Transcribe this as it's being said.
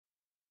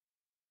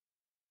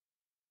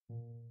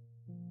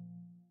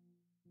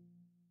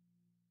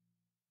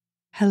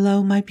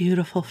Hello, my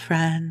beautiful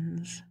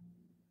friends.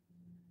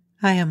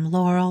 I am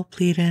Laurel,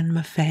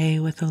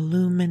 Bleadon-Maffei with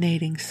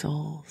Illuminating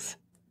Souls,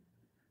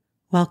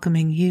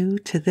 welcoming you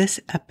to this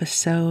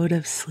episode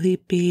of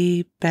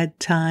Sleepy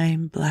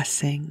Bedtime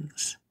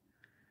Blessings,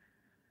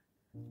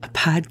 a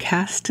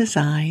podcast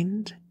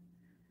designed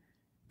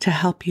to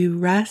help you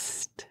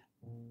rest,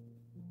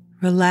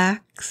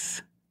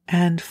 relax,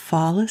 and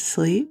fall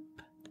asleep,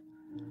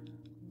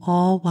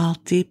 all while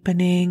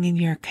deepening in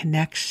your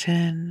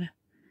connection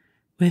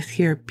with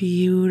your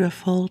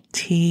beautiful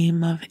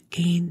team of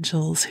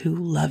angels who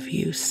love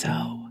you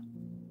so.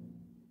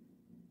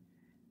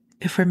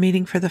 If we're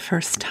meeting for the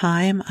first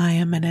time, I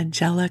am an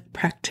angelic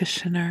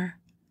practitioner,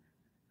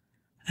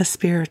 a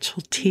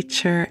spiritual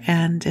teacher,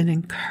 and an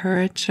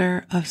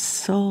encourager of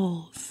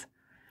souls.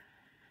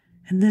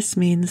 And this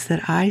means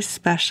that I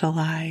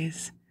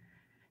specialize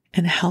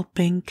in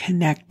helping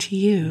connect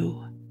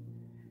you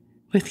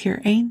with your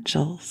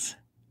angels.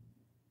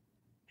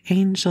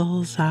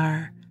 Angels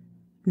are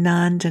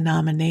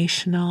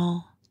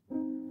non-denominational,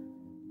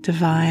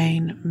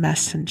 divine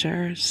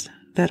messengers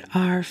that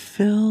are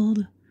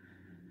filled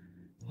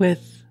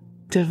with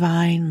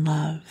divine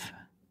love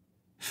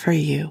for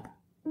you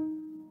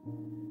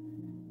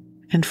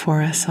and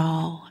for us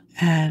all.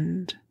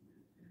 And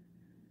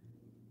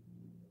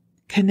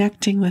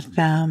connecting with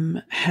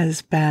them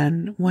has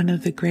been one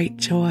of the great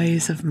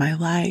joys of my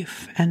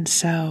life. And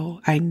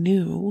so I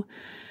knew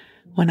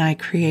when I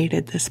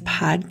created this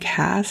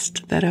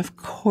podcast that of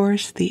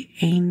course the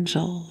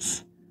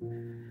angels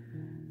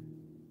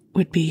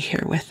would be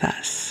here with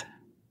us.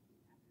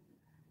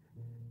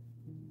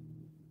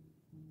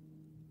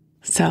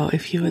 So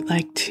if you would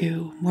like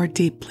to more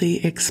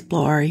deeply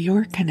explore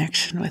your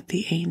connection with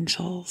the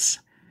angels,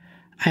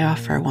 I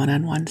offer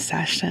one-on-one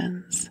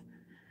sessions,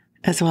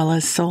 as well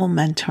as soul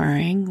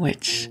mentoring,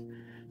 which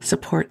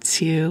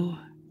supports you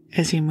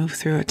as you move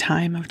through a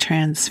time of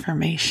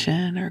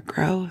transformation or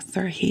growth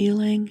or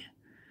healing.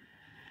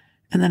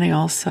 And then I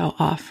also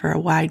offer a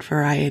wide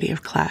variety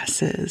of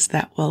classes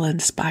that will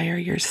inspire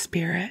your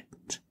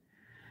spirit.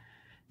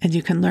 And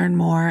you can learn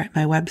more at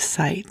my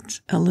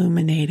website,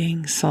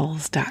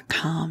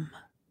 illuminatingsouls.com.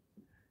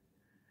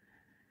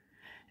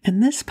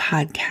 And this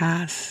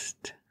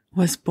podcast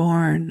was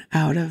born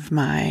out of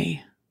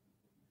my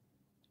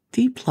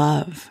deep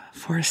love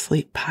for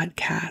sleep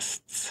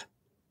podcasts.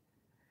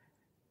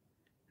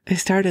 I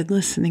started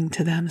listening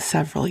to them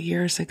several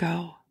years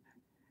ago,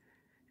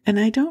 and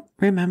I don't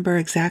remember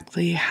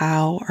exactly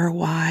how or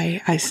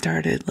why I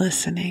started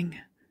listening.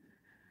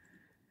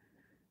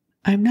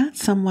 I'm not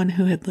someone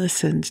who had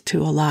listened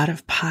to a lot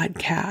of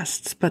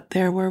podcasts, but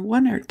there were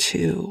one or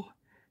two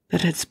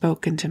that had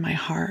spoken to my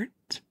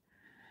heart.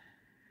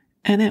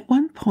 And at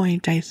one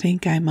point, I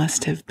think I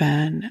must have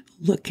been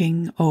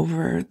looking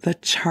over the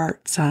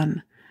charts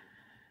on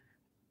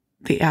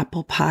the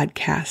Apple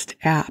Podcast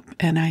app,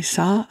 and I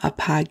saw a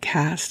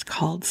podcast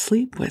called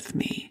Sleep With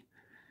Me,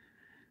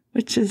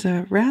 which is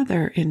a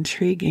rather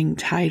intriguing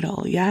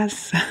title,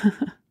 yes?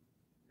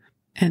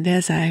 And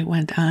as I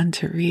went on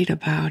to read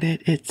about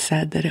it, it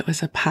said that it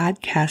was a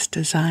podcast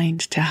designed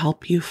to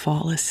help you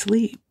fall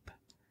asleep.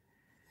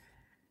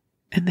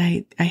 And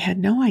I had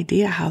no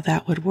idea how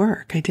that would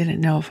work. I didn't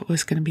know if it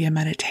was going to be a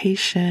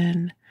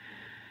meditation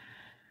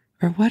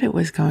or what it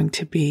was going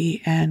to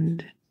be.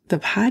 And the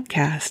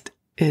podcast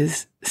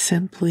is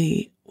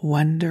simply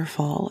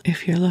wonderful.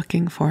 If you're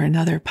looking for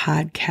another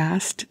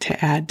podcast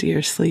to add to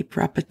your sleep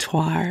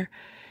repertoire,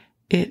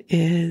 it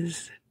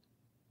is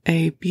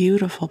a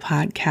beautiful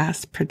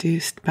podcast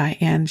produced by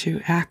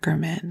Andrew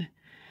Ackerman.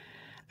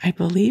 I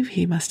believe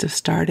he must have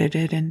started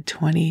it in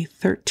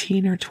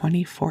 2013 or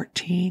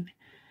 2014.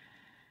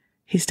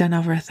 He's done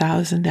over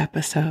 1,000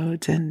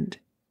 episodes, and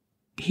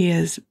he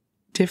has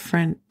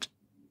different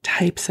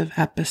types of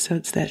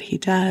episodes that he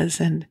does,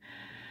 and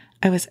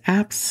I was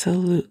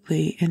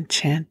absolutely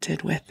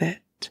enchanted with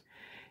it,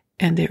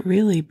 and it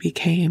really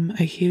became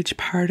a huge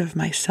part of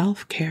my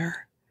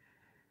self-care.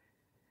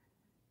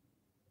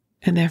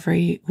 And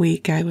every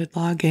week I would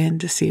log in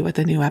to see what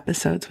the new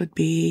episodes would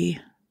be,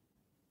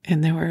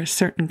 and there were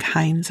certain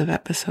kinds of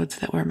episodes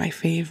that were my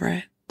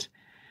favorite.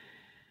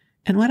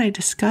 And what I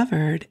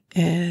discovered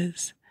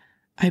is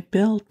I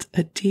built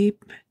a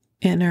deep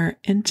inner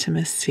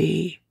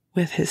intimacy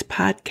with his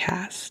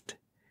podcast.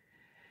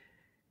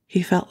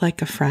 He felt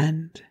like a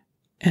friend,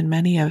 and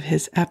many of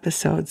his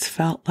episodes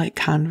felt like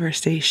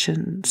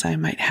conversations I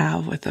might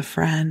have with a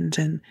friend,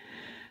 and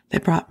they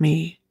brought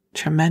me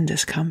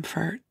tremendous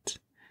comfort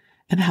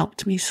and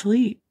helped me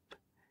sleep.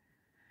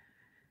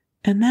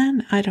 And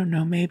then, I don't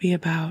know, maybe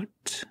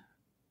about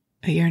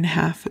a year and a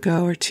half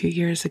ago or 2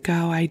 years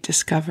ago, I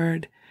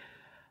discovered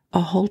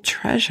a whole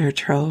treasure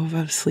trove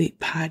of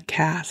sleep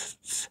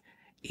podcasts,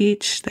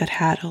 each that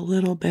had a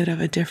little bit of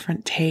a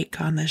different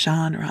take on the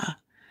genre.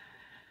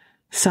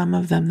 Some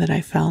of them that I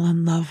fell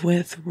in love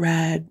with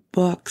read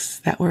books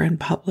that were in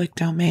public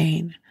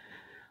domain,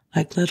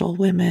 like Little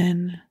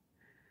Women,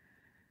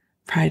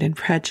 Pride and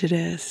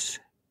Prejudice,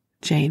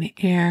 Jane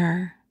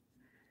Eyre.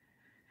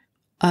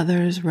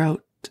 Others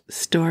wrote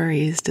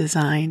stories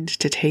designed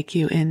to take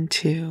you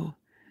into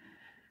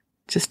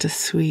just a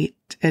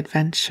sweet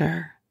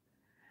adventure.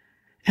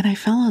 And I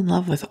fell in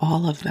love with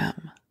all of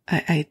them.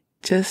 I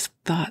just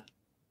thought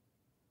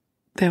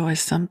there was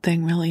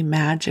something really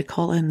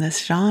magical in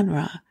this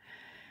genre,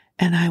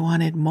 and I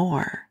wanted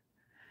more.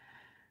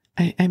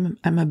 I'm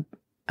a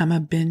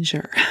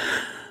binger,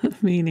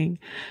 meaning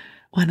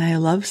when I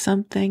love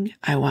something,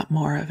 I want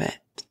more of it.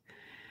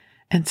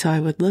 And so I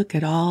would look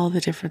at all the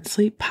different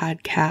sleep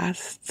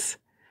podcasts,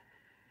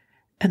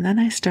 and then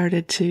I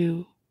started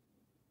to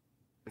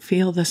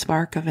feel the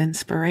spark of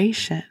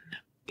inspiration.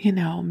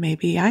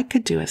 Maybe I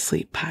could do a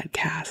sleep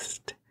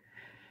podcast.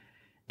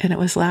 And it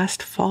was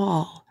last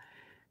fall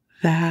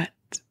that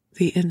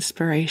the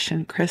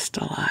inspiration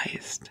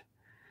crystallized.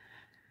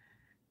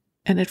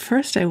 And at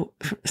first,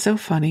 so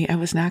funny, I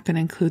was not going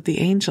to include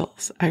the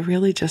angels. I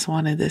really just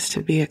wanted this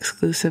to be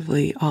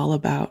exclusively all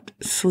about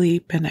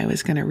sleep, and I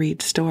was going to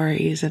read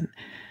stories. And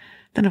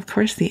then, of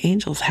course, the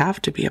angels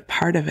have to be a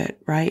part of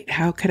it, right?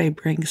 How could I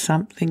bring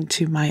something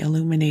to my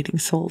Illuminating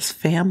Souls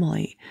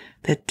family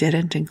that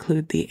didn't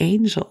include the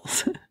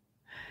angels?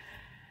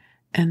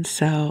 And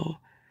so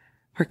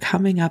we're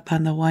coming up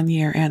on the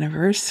 1-year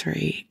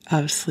anniversary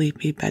of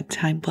Sleepy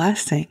Bedtime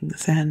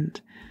Blessings, and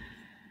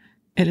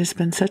it has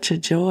been such a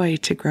joy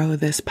to grow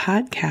this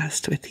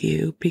podcast with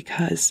you,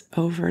 because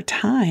over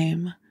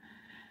time,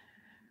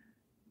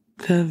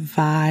 the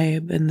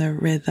vibe and the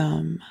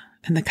rhythm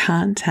and the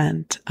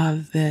content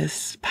of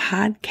this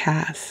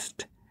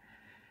podcast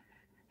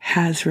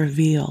has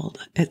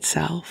revealed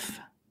itself.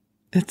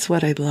 It's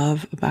what I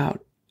love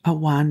about a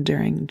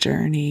wandering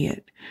journey.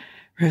 It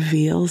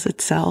reveals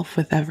itself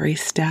with every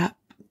step.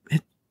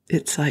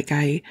 It's like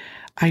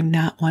I'm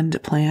not one to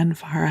plan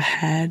far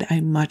ahead. I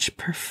much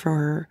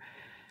prefer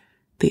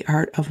the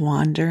art of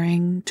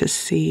wandering to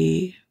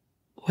see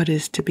what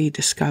is to be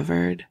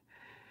discovered,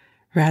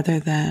 rather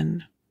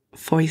than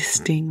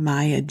foisting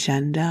my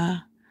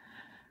agenda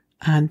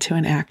onto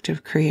an act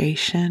of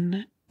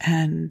creation.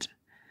 And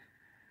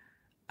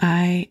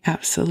I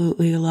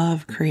absolutely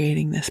love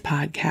creating this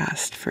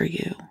podcast for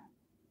you.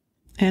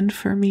 And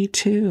for me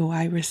too.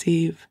 I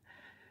receive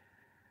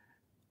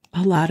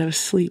a lot of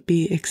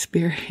sleepy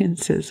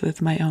experiences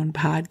with my own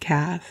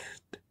podcast.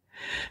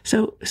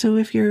 So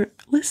if you're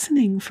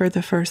listening for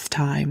the first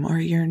time, or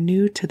you're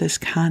new to this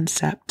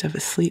concept of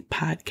a sleep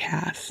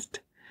podcast,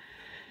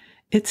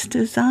 it's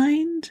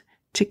designed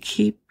to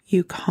keep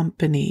you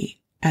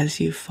company as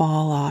you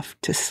fall off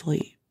to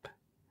sleep.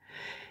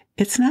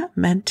 It's not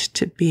meant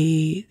to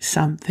be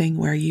something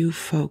where you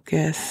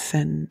focus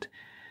and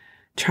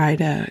try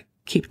to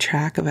keep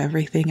track of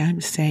everything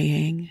I'm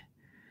saying.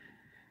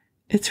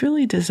 It's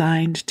really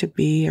designed to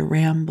be a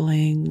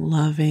rambling,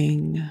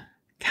 loving,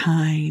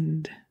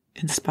 kind,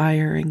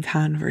 inspiring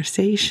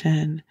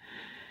conversation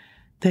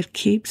that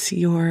keeps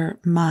your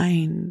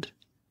mind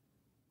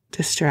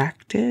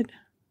distracted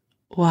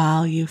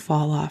while you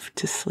fall off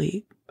to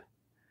sleep.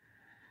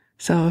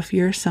 So if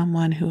you're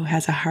someone who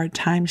has a hard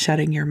time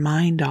shutting your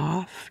mind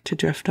off to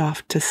drift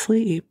off to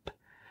sleep,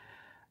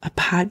 a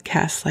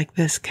podcast like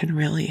this can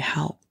really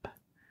help.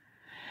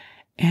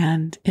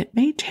 And it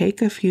may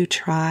take a few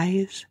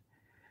tries.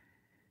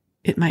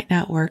 It might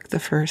not work the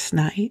first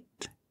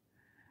night.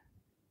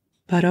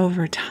 But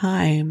over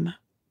time,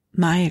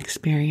 my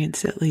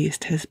experience at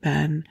least has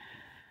been,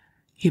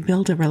 you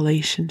build a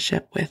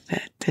relationship with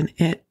it, and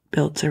it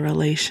builds a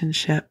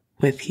relationship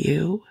with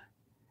you.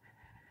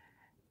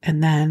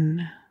 And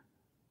then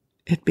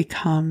it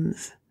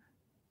becomes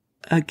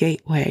a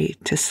gateway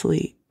to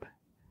sleep.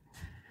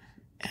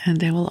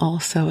 And I will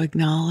also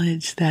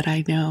acknowledge that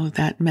I know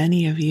that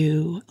many of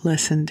you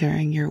listen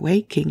during your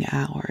waking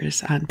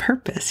hours on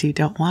purpose. You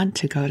don't want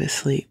to go to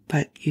sleep,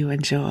 but you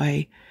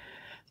enjoy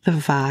the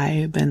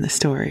vibe and the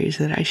stories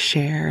that I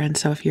share. And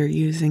so if you're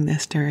using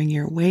this during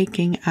your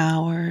waking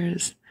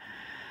hours,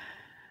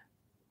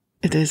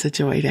 it is a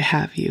joy to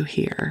have you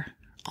here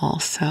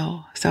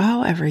also. So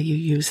however you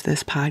use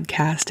this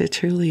podcast, it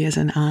truly is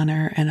an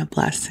honor and a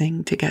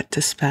blessing to get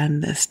to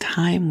spend this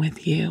time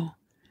with you.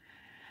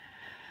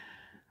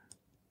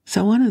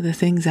 So one of the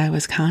things I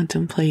was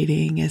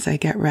contemplating as I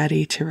get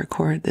ready to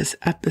record this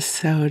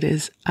episode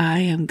is I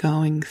am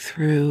going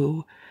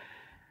through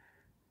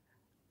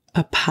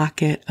a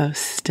pocket of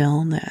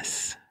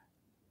stillness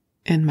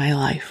in my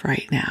life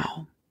right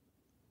now.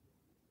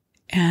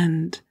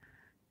 And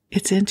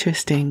it's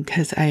interesting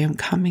because I am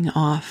coming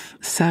off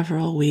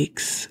several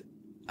weeks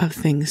of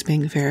things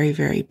being very,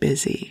 very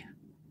busy.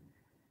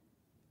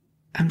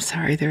 I'm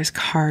sorry, there's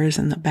cars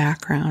in the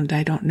background.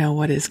 I don't know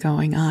what is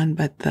going on,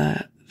 but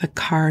the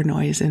car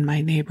noise in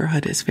my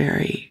neighborhood is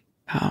very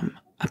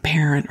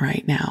apparent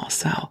right now,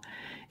 so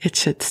it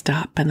should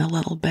stop in a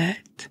little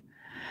bit.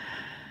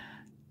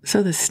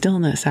 So the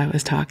stillness I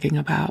was talking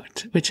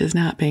about, which is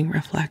not being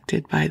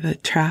reflected by the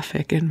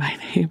traffic in my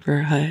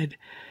neighborhood,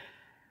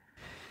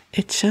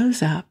 it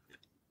shows up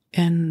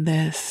in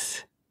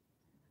this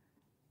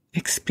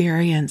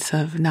experience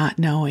of not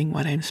knowing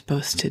what I'm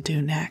supposed to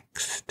do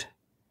next.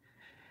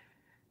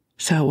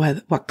 So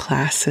what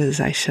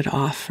classes I should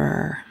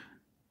offer,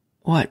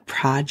 what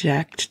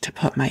project to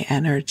put my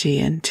energy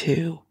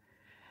into.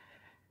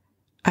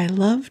 I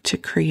love to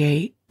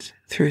create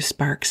through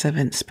sparks of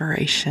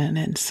inspiration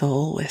and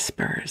soul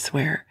whispers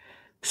where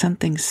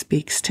something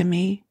speaks to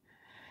me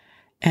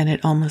and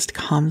it almost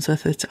comes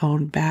with its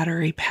own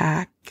battery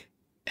pack,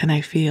 and I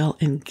feel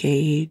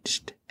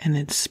engaged and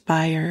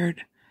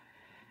inspired,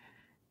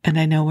 and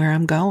I know where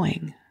I'm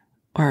going,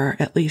 or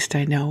at least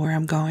I know where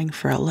I'm going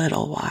for a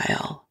little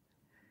while.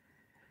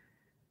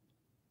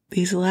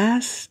 These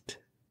last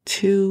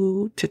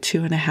 2 to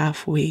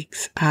 2.5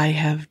 weeks, I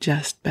have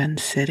just been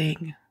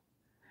sitting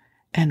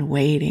and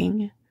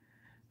waiting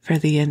for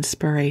the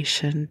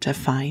inspiration to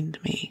find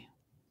me.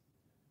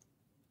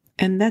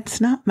 And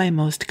that's not my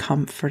most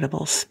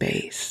comfortable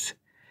space,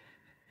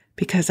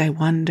 because I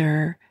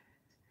wonder,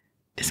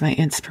 is my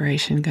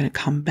inspiration going to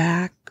come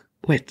back?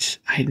 Which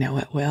I know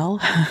it will.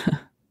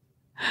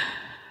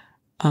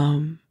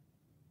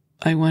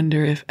 I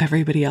wonder if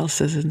everybody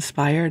else is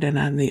inspired and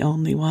I'm the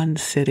only one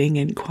sitting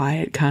in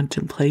quiet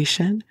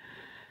contemplation.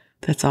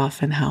 That's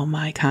often how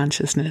my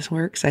consciousness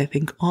works. I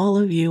think all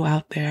of you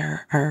out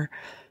there are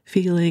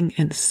feeling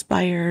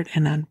inspired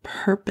and on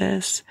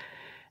purpose,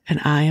 and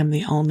I am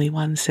the only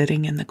one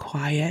sitting in the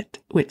quiet,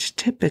 which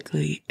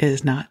typically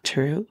is not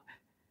true.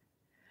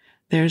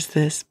 There's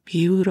this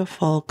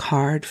beautiful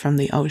card from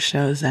the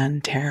Osho Zen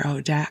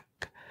Tarot deck,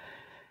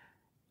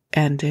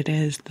 and it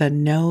is the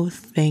No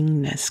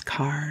Thingness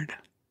card.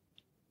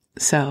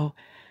 So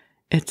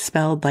it's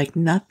spelled like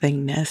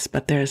nothingness,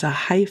 but there's a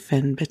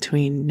hyphen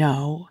between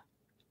no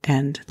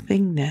and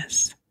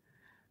thingness.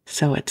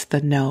 So it's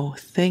the No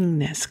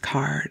Thingness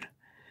card.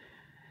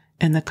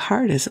 And the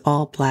card is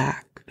all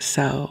black.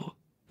 So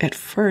at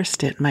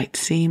first it might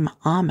seem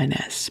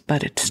ominous,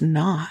 but it's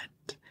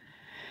not.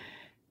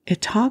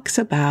 It talks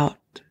about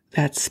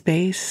that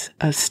space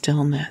of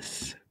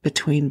stillness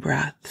between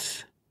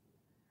breaths,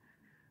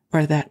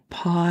 or that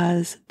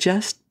pause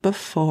just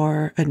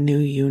before a new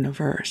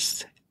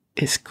universe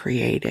is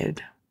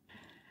created.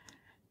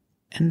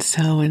 And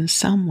so in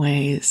some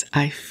ways,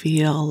 I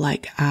feel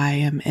like I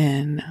am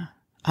in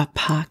a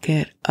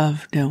pocket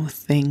of no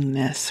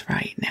thingness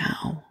right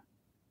now.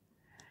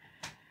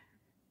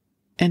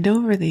 And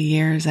over the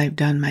years, I've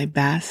done my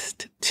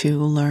best to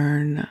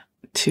learn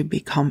to be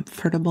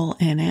comfortable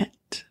in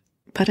it,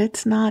 but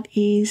it's not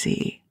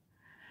easy.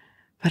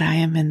 But I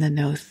am in the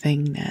no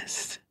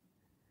thingness.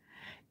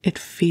 It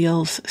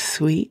feels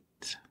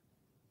sweet.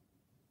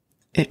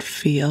 It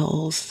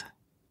feels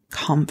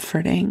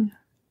comforting.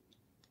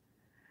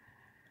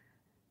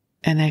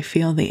 And I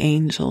feel the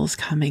angels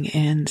coming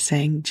in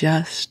saying,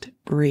 just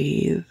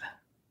breathe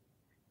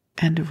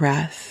and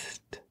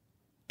rest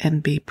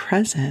and be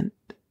present,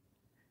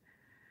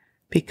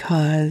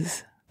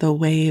 because the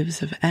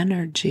waves of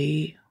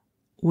energy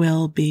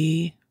will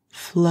be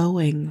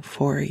flowing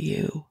for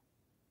you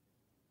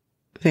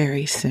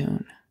very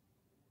soon.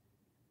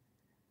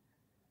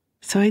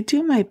 So I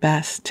do my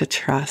best to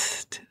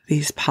trust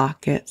these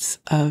pockets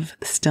of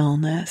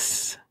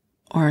stillness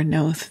or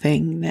no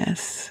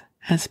thingness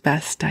as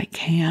best I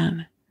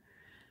can.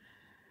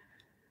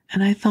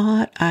 And I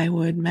thought I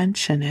would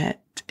mention it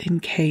in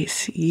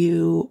case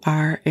you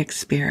are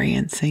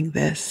experiencing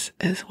this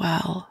as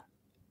well.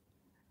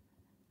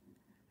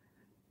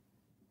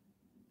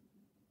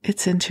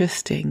 It's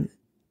interesting.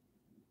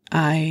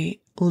 I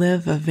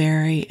live a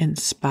very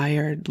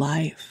inspired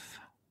life.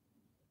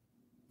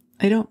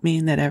 I don't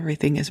mean that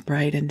everything is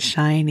bright and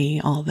shiny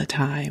all the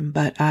time,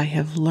 but I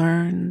have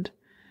learned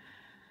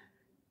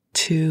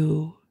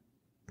to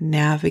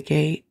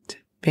navigate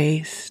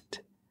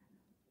based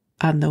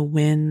on the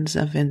winds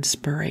of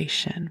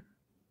inspiration.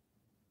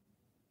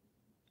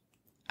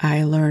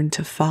 I learn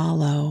to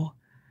follow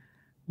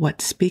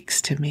what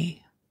speaks to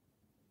me,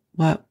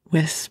 what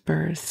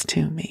whispers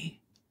to me.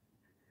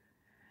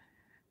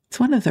 It's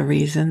one of the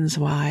reasons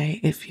why,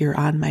 if you're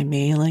on my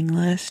mailing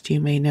list,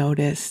 you may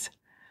notice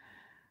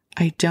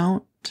I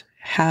don't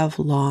have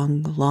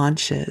long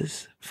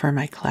launches for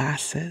my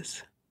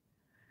classes.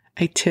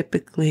 I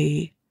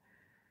typically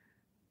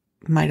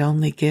might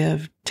only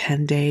give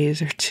 10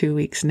 days or 2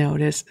 weeks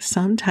notice,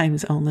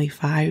 sometimes only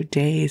 5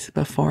 days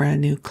before a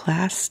new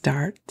class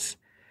starts,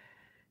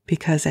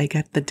 because I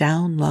get the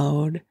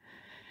download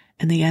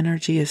and the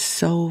energy is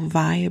so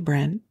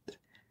vibrant.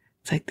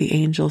 It's like the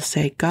angels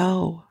say,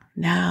 go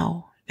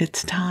now,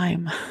 it's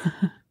time.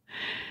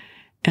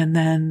 And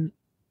then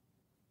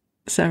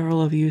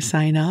several of you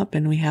sign up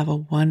and we have a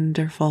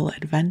wonderful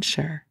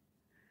adventure.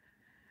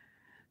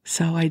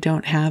 So I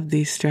don't have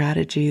these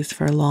strategies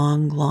for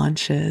long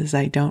launches.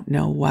 I don't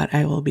know what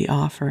I will be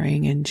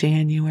offering in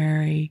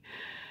January.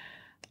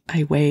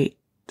 I wait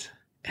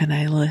and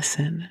I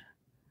listen.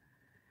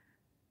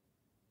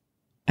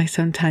 I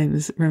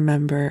sometimes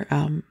remember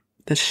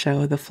the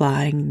show The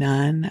Flying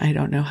Nun. I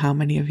don't know how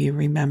many of you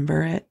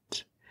remember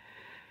it.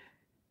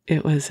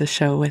 It was a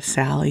show with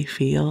Sally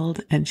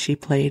Field, and she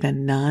played a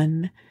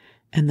nun,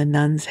 and the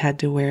nuns had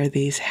to wear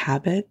these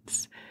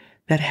habits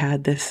that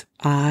had this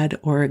odd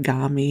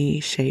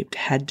origami-shaped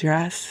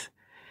headdress,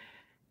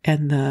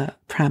 And the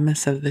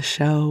premise of the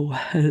show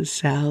was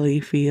Sally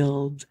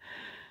Field,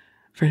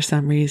 for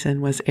some reason,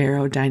 was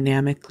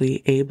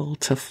aerodynamically able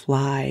to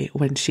fly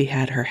when she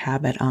had her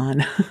habit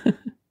on. It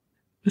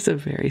was a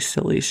very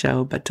silly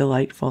show, but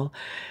delightful.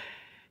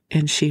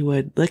 And she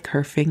would lick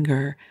her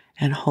finger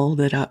and hold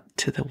it up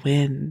to the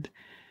wind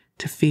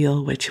to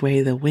feel which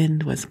way the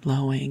wind was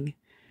blowing.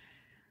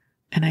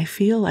 And I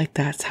feel like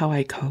that's how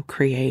I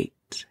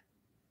co-create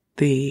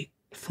the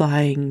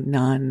flying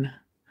nun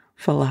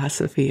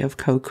philosophy of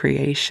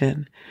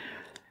co-creation.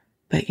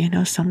 But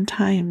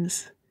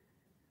sometimes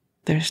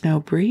there's no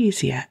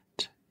breeze yet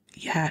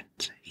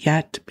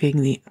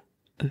being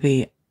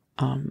the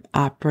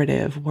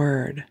operative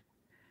word.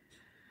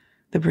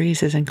 The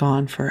breeze isn't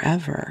gone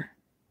forever.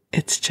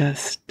 It's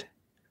just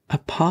a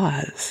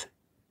pause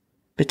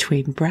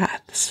between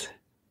breaths.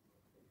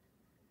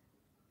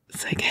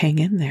 It's like, hang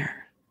in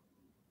there.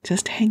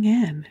 Just hang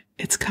in.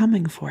 It's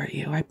coming for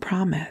you, I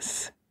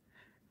promise.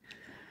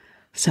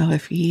 So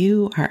if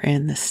you are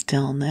in the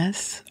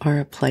stillness or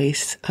a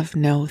place of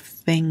no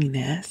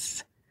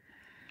thingness,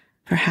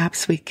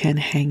 perhaps we can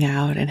hang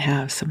out and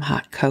have some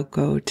hot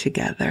cocoa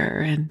together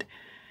and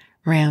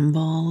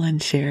ramble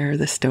and share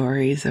the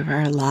stories of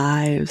our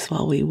lives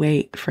while we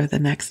wait for the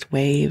next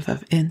wave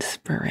of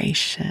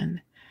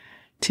inspiration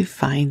to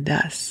find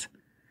us.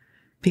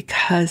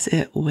 Because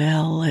it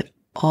will, it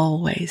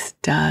always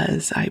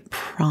does, I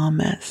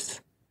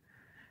promise.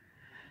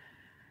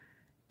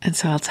 And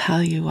so I'll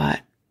tell you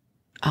what,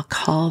 I'll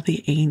call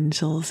the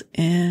angels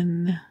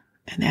in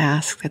and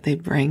ask that they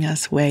bring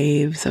us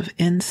waves of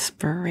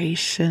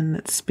inspiration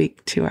that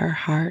speak to our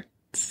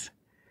hearts.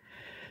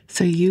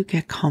 So you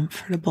get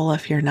comfortable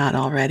if you're not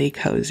already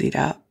cozied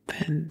up,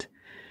 and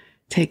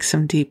take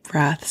some deep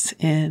breaths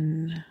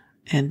in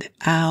and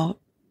out,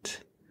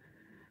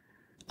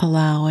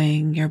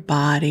 allowing your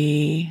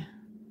body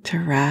to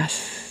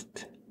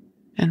rest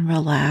and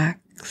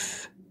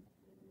relax,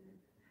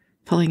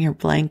 pulling your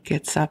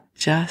blankets up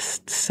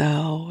just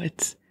so.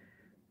 It's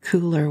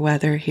cooler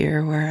weather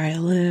here where I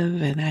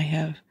live, and I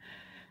have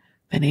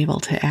been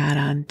able to add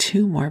on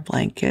 2 more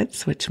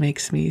blankets, which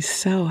makes me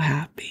so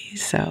happy.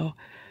 So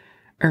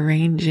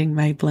arranging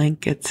my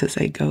blankets as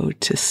I go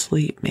to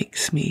sleep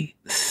makes me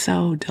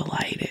so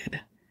delighted.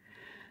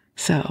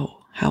 So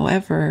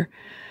however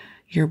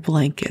your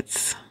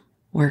blankets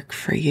work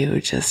for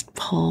you, just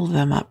pull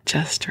them up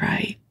just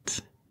right.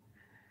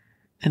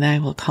 And I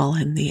will call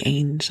in the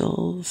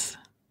angels.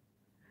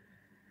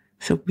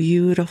 So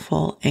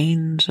beautiful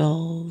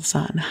angels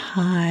on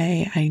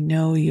high, I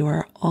know you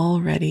are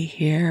already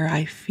here.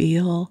 I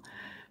feel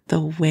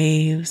the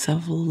waves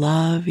of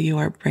love you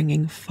are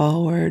bringing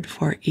forward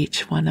for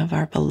each one of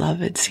our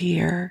beloveds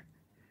here.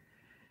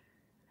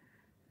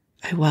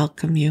 I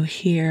welcome you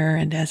here,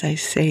 and as I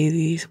say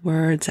these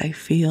words, I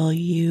feel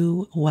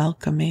you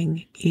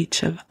welcoming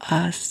each of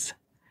us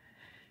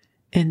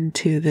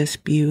into this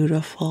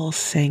beautiful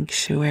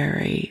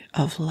sanctuary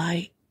of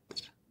light.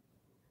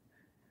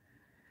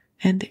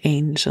 And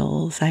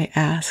angels, I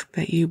ask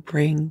that you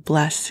bring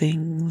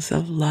blessings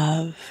of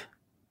love,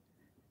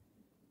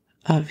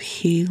 of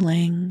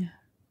healing,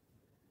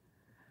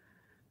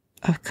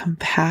 of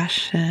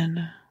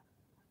compassion,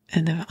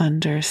 and of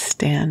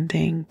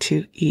understanding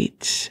to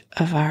each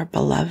of our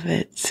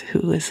beloveds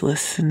who is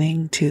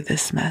listening to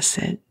this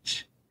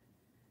message.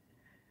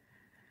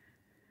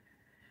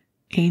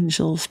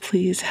 Angels,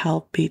 please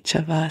help each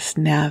of us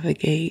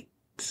navigate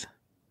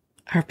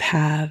our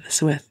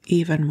paths with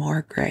even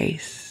more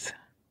grace,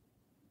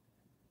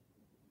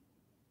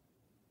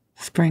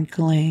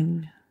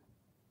 sprinkling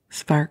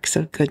sparks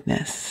of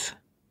goodness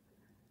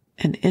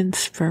and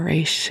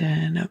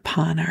inspiration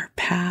upon our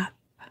path.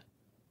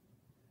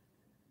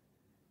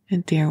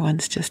 And dear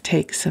ones, just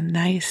take some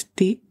nice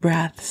deep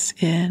breaths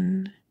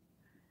in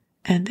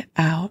and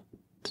out.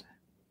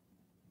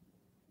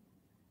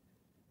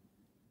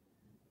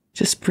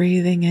 Just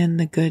breathing in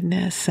the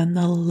goodness and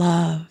the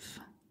love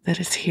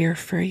that is here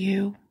for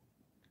you.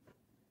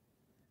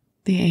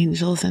 The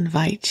angels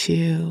invite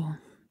you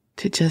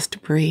to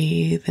just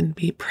breathe and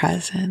be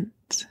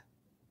present.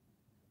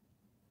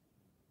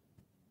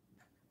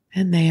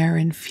 And they are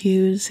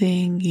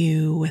infusing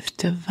you with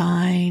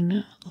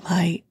divine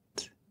light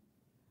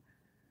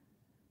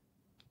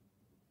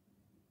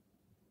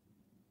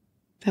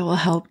that will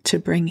help to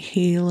bring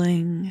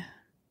healing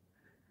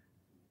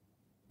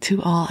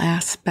to all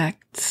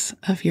aspects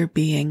of your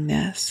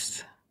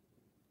beingness.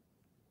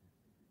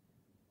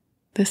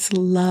 This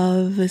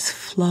love is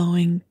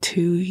flowing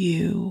to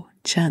you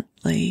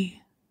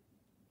gently.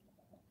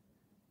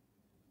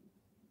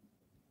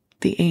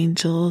 The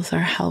angels are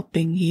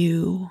helping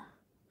you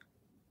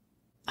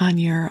on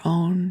your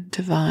own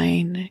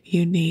divine,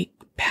 unique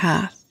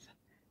path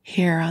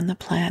here on the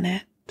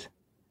planet.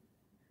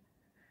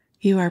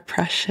 You are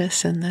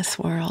precious in this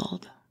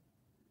world.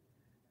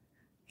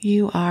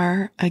 You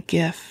are a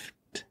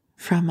gift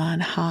from on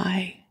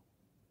high.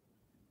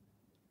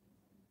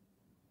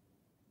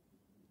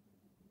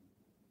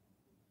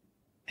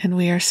 And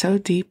we are so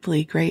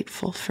deeply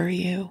grateful for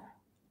you.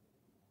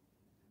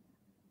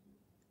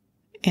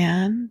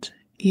 And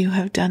you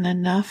have done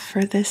enough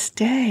for this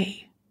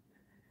day.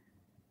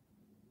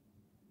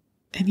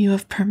 And you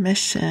have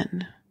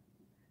permission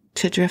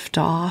to drift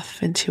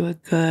off into a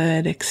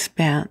good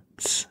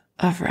expanse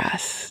of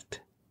rest.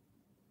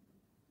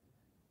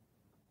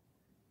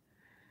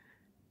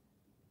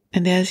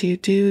 And as you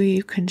do,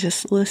 you can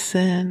just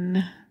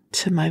listen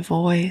to my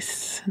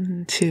voice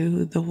and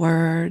to the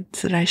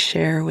words that I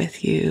share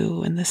with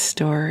you and the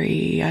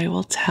story I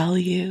will tell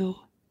you.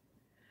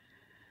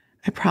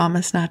 I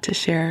promise not to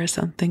share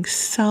something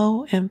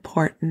so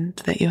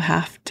important that you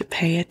have to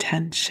pay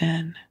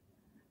attention.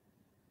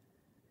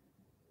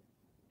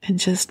 And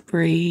just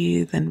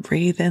breathe and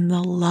breathe in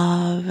the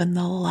love and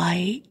the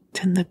light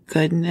and the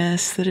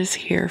goodness that is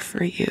here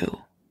for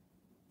you.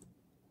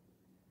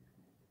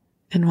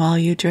 And while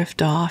you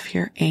drift off,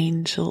 your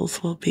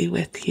angels will be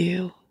with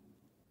you.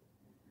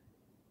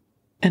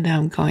 And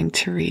I'm going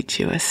to read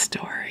you a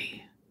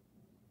story.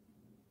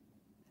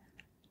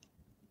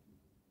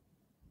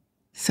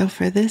 So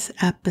for this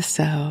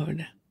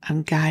episode,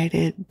 I'm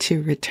guided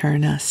to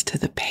return us to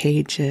the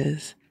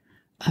pages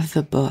of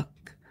the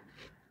book,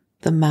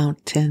 The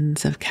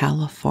Mountains of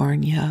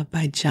California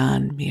by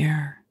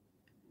Muir.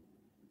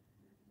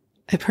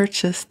 I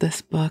purchased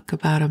this book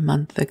about a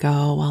month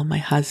ago while my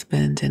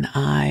husband and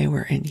I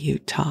were in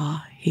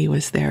Utah. He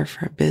was there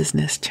for a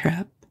business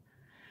trip.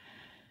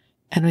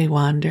 And we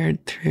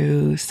wandered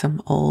through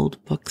some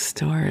old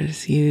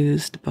bookstores,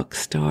 used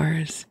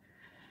bookstores,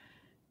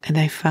 and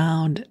I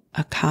found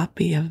a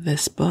copy of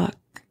this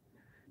book.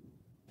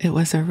 It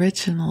was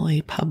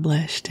originally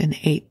published in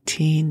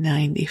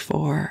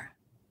 1894.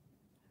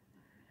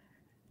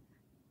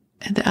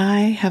 And I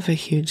have a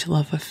huge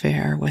love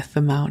affair with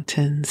the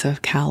mountains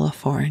of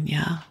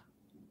California.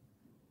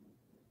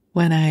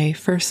 When I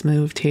first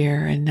moved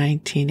here in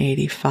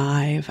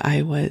 1985,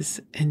 I was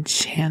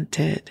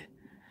enchanted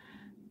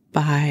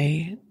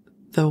by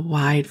the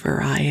wide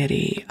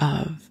variety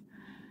of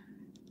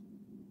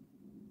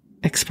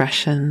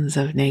expressions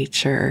of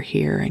nature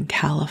here in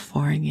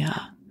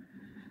California.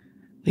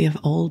 We have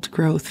old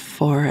growth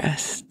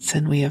forests,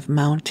 and we have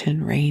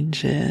mountain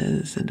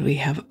ranges, and we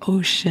have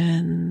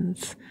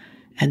oceans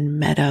and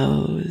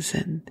meadows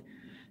and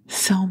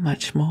so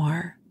much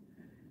more.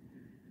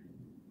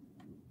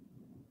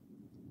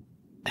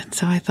 And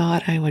so I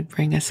thought I would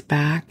bring us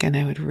back and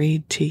I would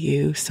read to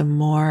you some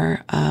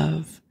more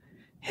of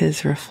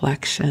his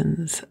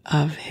reflections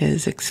of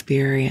his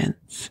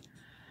experience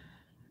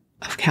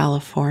of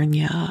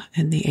California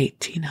in the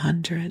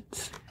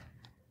 1800s.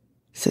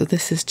 So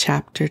this is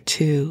chapter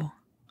 2,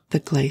 The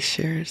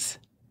Glaciers.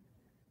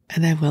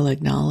 And I will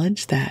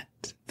acknowledge that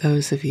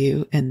those of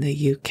you in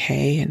the UK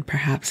and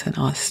perhaps in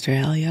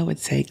Australia would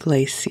say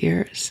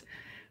glaciers.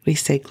 We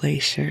say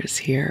glaciers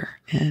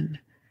here in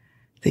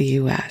the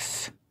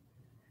US.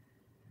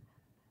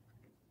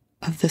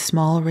 Of the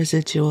small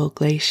residual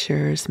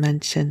glaciers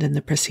mentioned in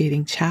the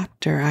preceding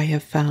chapter, I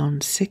have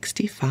found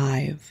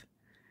 65.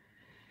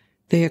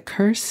 They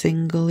occur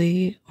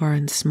singly or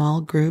in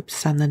small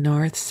groups on the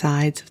north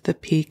sides of the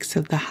peaks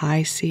of the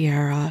High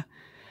Sierra,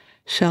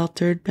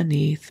 sheltered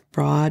beneath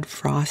broad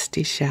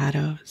frosty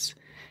shadows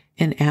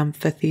in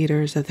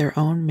amphitheaters of their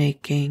own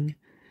making,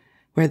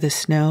 where the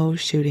snow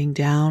shooting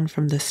down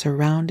from the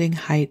surrounding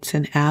heights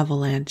in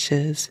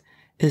avalanches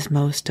is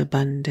most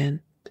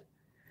abundant.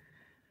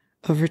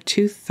 Over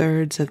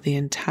 2/3 of the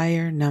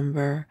entire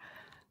number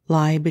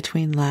lie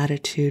between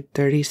latitude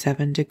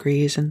 37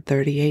 degrees and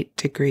 38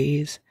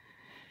 degrees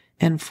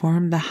and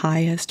form the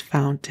highest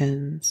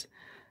fountains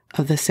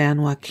of the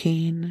San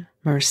Joaquin,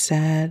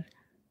 Merced,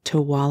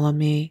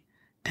 Tuolumne,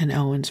 and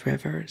Owens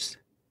rivers.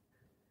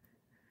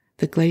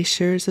 The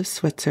glaciers of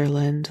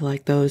Switzerland,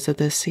 like those of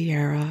the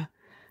Sierra,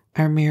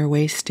 are mere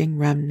wasting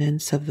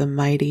remnants of the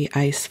mighty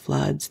ice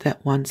floods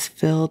that once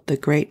filled the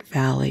great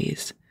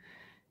valleys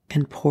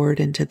and poured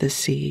into the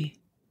sea.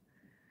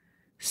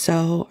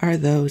 So are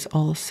those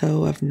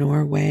also of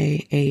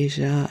Norway,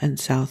 Asia, and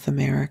South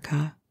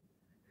America.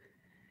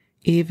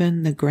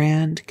 Even the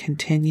grand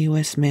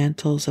continuous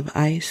mantles of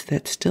ice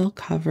that still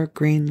cover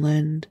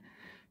Greenland,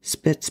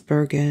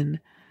 Spitsbergen,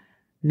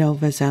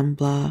 Nova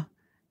Zembla,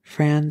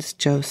 Franz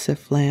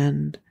Josef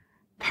Land,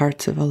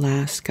 parts of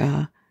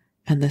Alaska,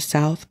 and the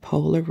South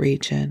Polar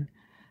region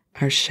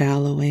are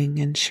shallowing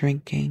and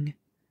shrinking.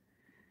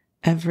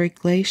 Every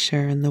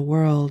glacier in the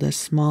world is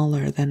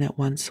smaller than it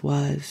once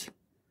was.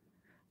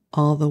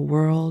 All the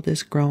world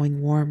is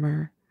growing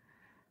warmer,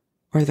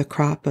 or the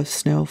crop of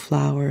snow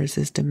flowers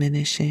is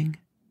diminishing.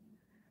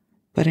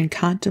 But in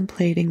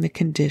contemplating the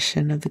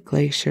condition of the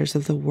glaciers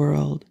of the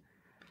world,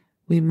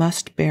 we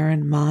must bear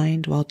in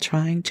mind while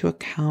trying to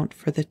account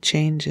for the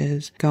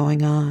changes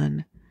going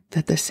on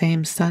that the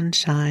same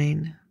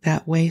sunshine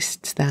that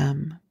wastes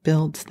them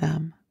builds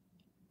them.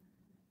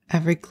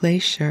 Every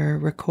glacier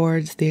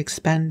records the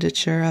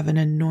expenditure of an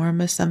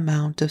enormous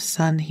amount of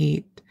sun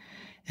heat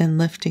in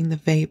lifting the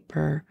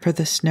vapor, for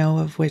the snow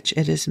of which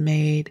it is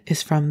made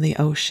is from the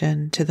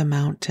ocean to the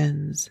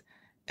mountains,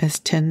 as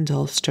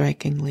Tyndall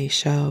strikingly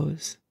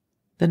shows.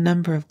 The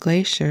number of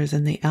glaciers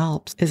in the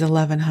Alps is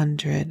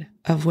 1,100,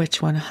 of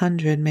which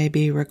 100 may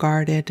be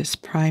regarded as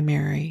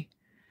primary,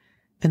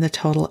 and the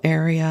total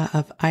area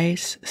of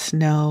ice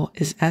snow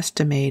is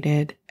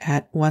estimated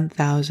at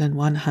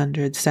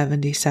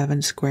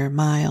 1,177 square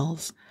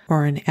miles,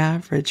 or an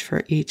average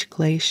for each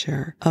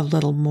glacier of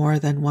little more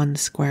than 1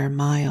 square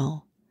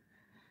mile.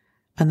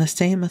 On the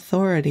same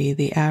authority,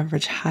 the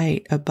average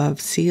height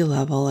above sea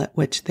level at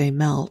which they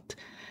melt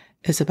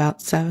is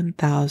about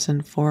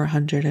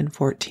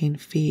 7,414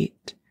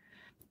 feet.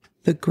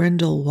 The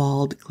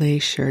Grindelwald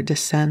Glacier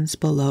descends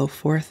below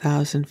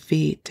 4,000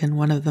 feet, and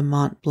one of the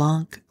Mont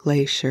Blanc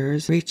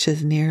glaciers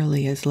reaches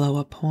nearly as low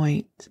a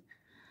point.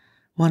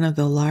 One of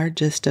the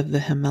largest of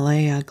the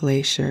Himalaya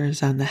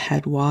glaciers on the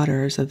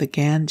headwaters of the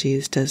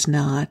Ganges does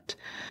not,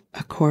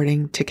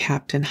 according to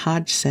Captain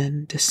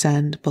Hodgson,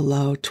 descend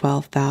below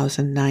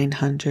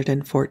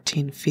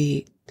 12,914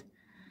 feet.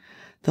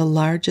 The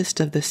largest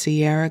of the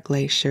Sierra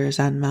glaciers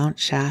on Mount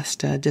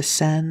Shasta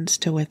descends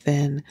to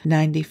within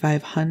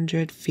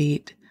 9,500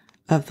 feet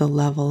of the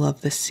level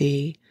of the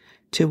sea,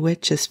 to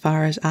which, as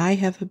far as I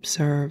have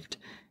observed,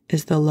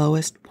 is the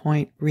lowest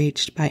point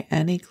reached by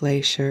any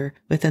glacier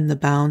within the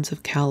bounds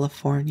of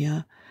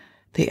California,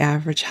 the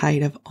average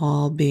height of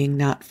all being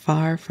not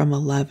far from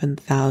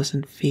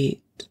 11,000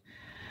 feet.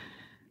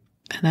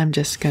 And I'm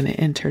just going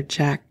to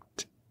interject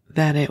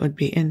that it would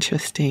be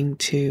interesting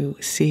to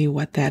see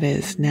what that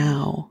is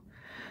now,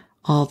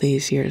 all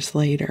these years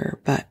later.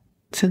 But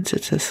since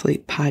it's a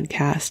sleep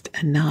podcast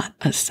and not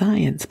a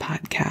science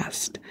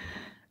podcast,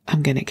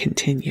 I'm going to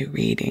continue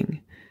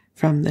reading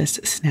from this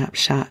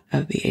snapshot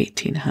of the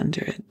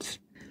 1800s.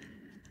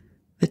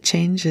 The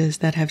changes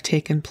that have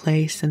taken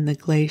place in the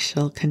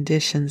glacial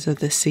conditions of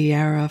the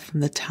Sierra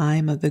from the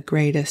time of the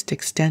greatest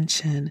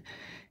extension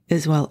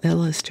is well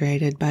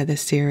illustrated by the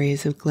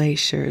series of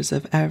glaciers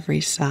of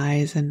every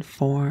size and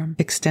form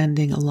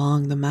extending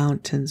along the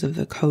mountains of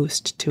the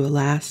coast to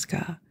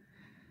Alaska.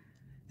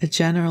 A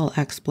general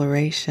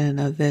exploration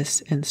of this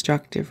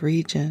instructive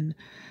region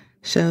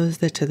shows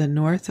that to the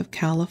north of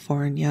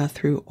California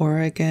through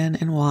Oregon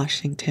and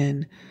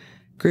Washington,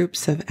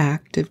 groups of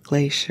active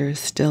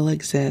glaciers still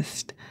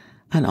exist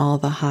on all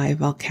the high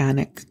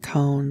volcanic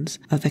cones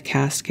of the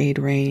Cascade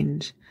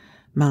Range,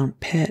 Mount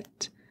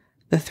Pitt,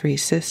 the Three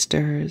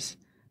Sisters,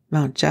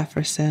 Mount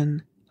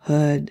Jefferson,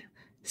 Hood,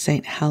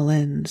 St.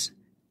 Helens,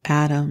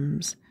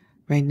 Adams,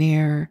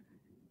 Rainier,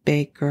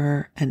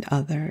 Baker, and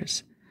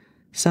others,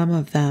 some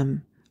of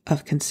them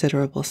of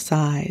considerable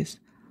size,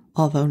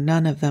 although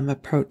none of them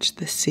approach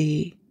the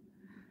sea.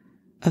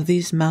 Of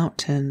these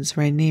mountains,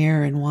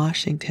 Rainier in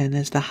Washington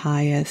is the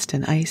highest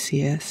and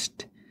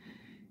iciest.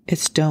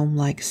 Its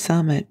dome-like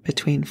summit,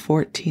 between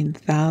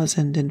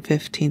 14,000 and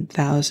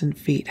 15,000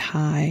 feet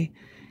high,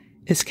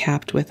 is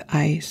capped with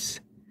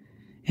ice,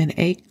 and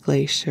 8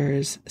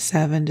 glaciers,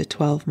 7 to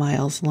 12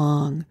 miles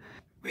long,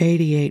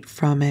 radiate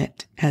from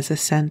it as a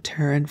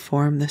center and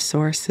form the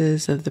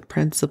sources of the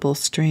principal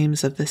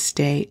streams of the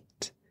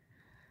state.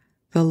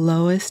 The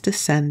lowest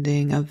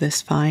descending of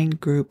this fine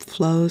group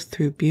flows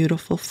through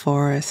beautiful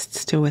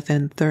forests to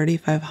within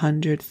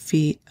 3,500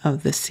 feet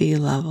of the sea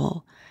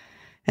level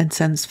and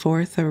sends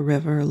forth a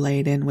river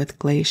laden with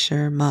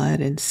glacier, mud,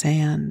 and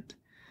sand.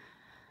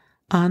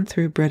 On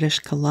through British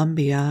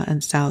Columbia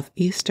and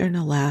southeastern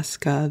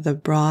Alaska, the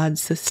broad,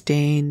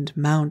 sustained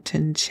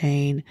mountain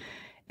chain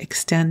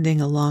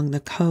extending along the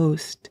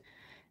coast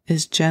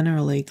is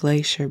generally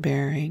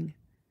glacier-bearing.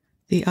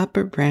 The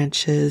upper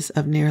branches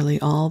of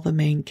nearly all the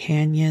main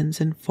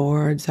canyons and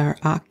fords are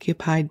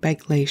occupied by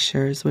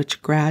glaciers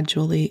which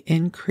gradually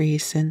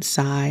increase in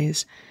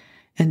size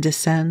and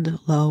descend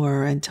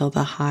lower until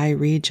the high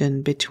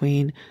region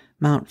between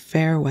Mount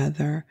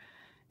Fairweather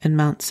and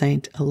Mount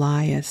St.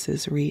 Elias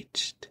is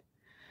reached,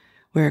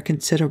 where a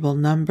considerable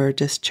number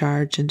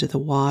discharge into the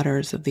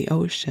waters of the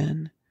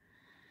ocean.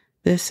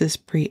 This is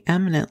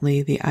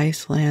preeminently the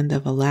iceland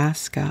of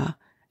Alaska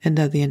and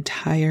of the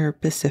entire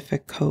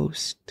Pacific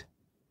coast.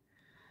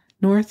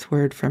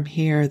 Northward from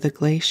here, the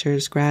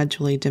glaciers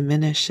gradually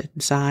diminish in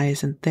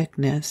size and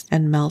thickness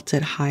and melt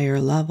at higher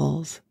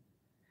levels.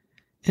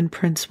 In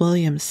Prince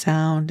William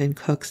Sound and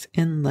Cook's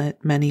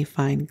Inlet, many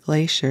fine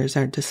glaciers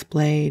are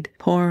displayed,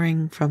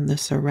 pouring from the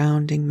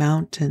surrounding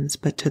mountains,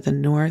 but to the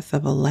north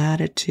of a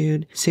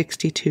latitude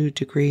 62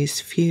 degrees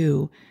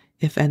few,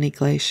 if any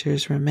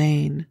glaciers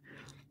remain,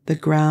 the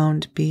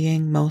ground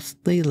being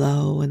mostly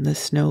low and the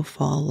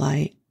snowfall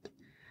light.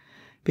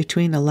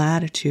 Between a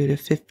latitude of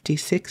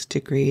 56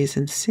 degrees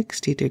and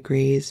 60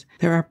 degrees,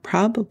 there are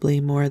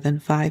probably more than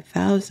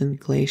 5,000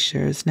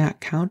 glaciers, not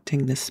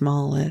counting the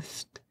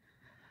smallest.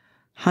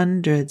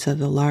 Hundreds of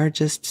the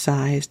largest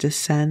size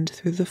descend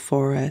through the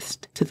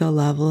forest to the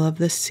level of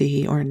the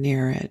sea or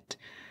near it,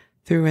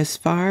 through as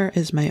far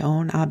as my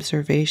own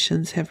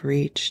observations have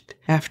reached.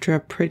 After a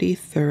pretty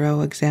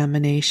thorough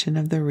examination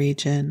of the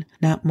region,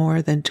 not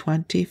more than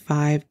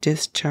 25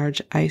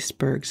 discharge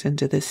icebergs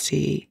into the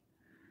sea.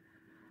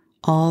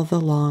 All the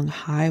long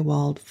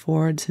high-walled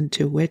fords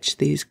into which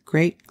these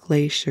great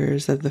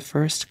glaciers of the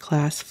first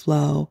class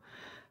flow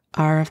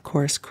are of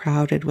course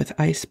crowded with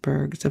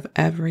icebergs of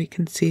every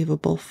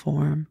conceivable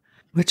form,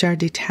 which are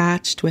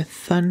detached with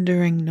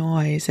thundering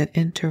noise at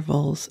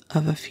intervals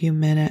of a few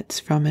minutes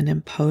from an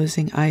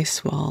imposing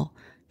ice wall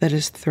that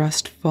is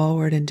thrust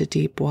forward into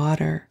deep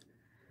water.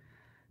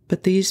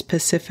 But these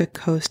Pacific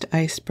Coast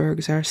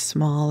icebergs are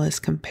small as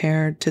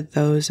compared to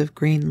those of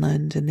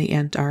Greenland and the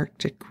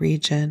Antarctic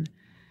region,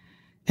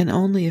 and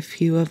only a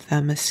few of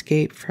them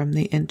escape from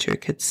the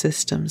intricate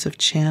systems of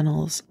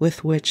channels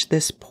with which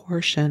this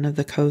portion of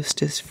the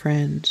coast is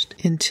fringed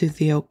into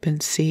the open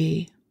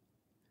sea.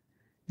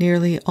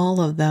 Nearly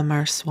all of them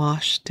are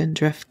swashed and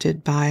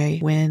drifted by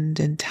wind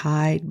and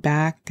tide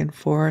back and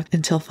forth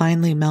until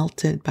finally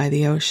melted by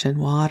the ocean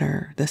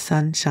water, the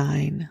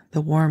sunshine, the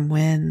warm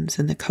winds,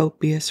 and the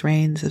copious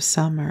rains of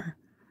summer.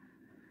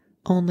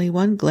 Only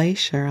one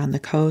glacier on the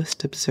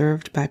coast,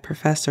 observed by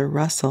Professor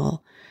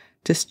Russell,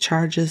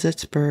 discharges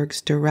its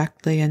bergs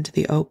directly into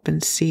the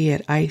open sea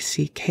at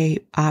Icy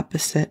Cape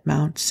opposite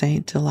Mount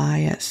St.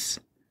 Elias.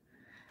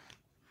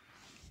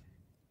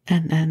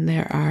 And then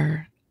there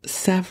are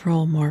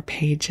several more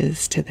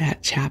pages to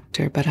that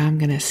chapter, but I'm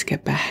going to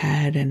skip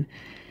ahead and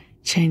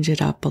change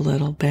it up a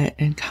little bit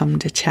and come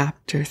to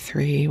chapter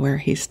 3 where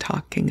he's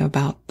talking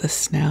about the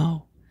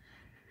snow.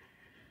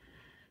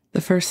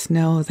 The first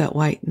snow that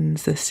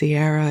whitens the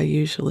Sierra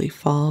usually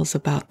falls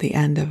about the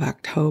end of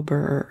October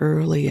or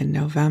early in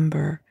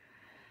November,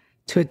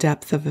 to a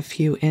depth of a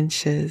few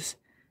inches,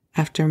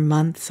 after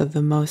months of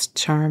the most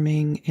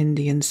charming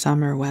Indian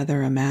summer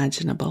weather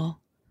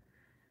imaginable.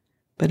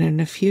 But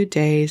in a few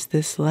days,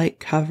 this light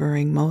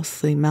covering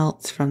mostly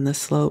melts from the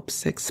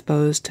slopes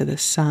exposed to the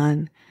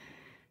sun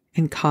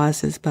and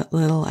causes but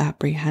little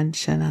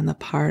apprehension on the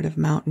part of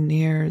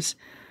mountaineers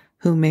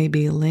who may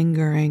be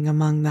lingering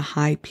among the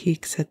high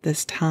peaks at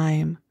this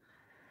time.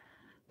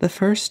 The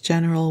first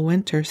general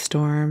winter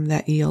storm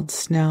that yields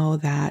snow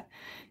that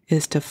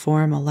is to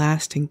form a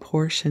lasting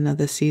portion of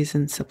the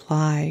season's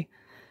supply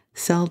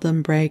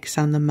seldom breaks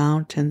on the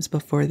mountains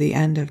before the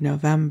end of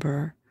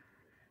November.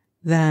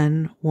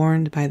 Then,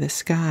 warned by the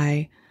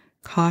sky,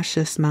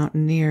 cautious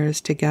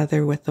mountaineers,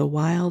 together with the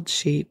wild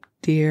sheep,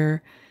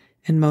 deer,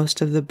 and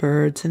most of the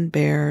birds and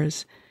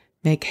bears,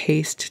 make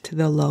haste to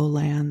the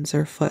lowlands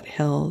or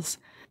foothills,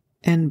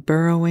 and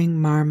burrowing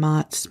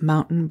marmots,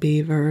 mountain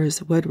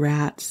beavers, wood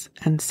rats,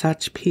 and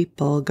such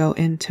people go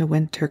into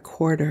winter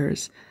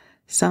quarters,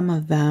 some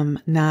of them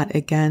not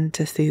again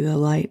to see the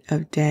light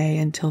of day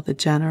until the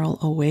general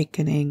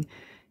awakening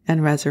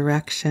and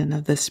resurrection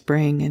of the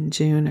spring in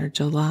June or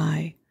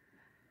July.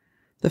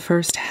 The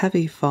first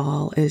heavy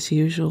fall is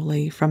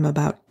usually from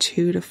about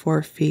 2 to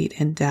 4 feet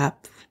in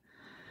depth.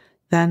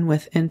 Then,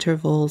 with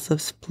intervals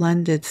of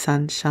splendid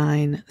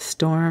sunshine,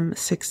 storm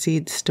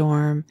succeeds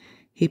storm,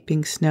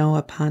 heaping snow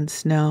upon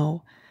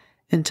snow,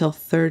 until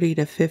 30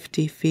 to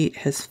 50 feet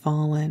has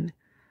fallen.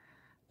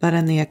 But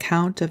on the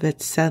account of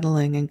its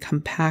settling and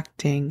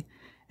compacting,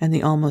 and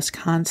the almost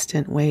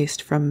constant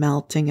waste from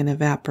melting and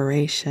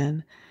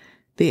evaporation,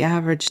 the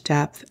average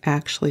depth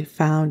actually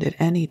found at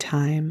any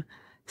time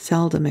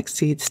seldom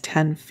exceeds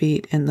 10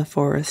 feet in the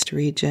forest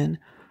region,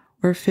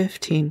 or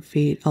 15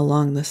 feet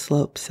along the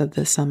slopes of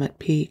the summit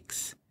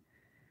peaks.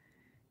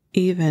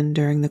 Even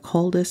during the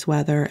coldest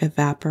weather,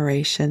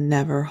 evaporation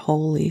never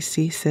wholly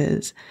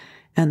ceases,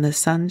 and the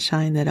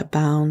sunshine that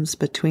abounds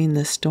between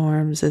the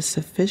storms is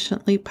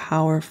sufficiently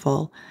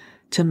powerful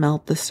to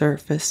melt the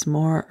surface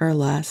more or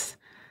less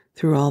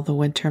through all the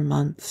winter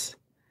months.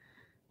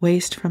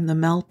 Waste from the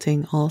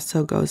melting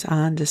also goes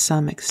on to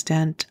some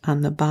extent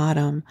on the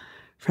bottom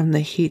from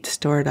the heat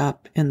stored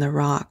up in the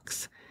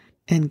rocks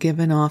and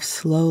given off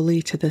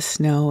slowly to the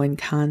snow in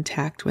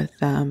contact with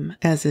them,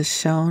 as is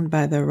shown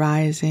by the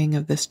rising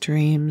of the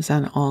streams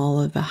on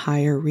all of the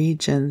higher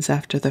regions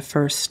after the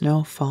first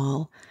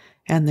snowfall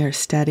and their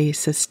steady,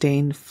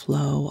 sustained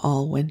flow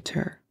all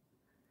winter.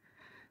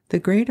 The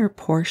greater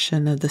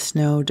portion of the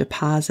snow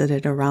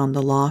deposited around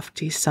the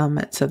lofty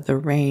summits of the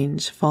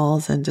range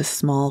falls into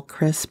small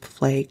crisp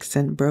flakes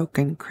and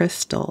broken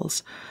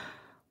crystals,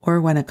 or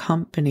when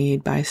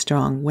accompanied by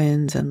strong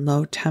winds and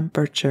low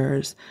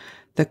temperatures,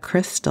 the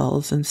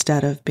crystals,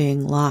 instead of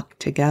being locked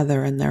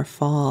together in their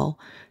fall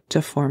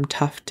to form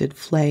tufted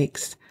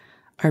flakes,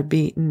 are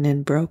beaten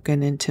and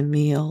broken into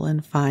meal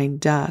and fine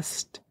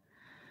dust.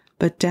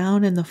 But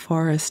down in the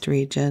forest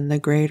region, the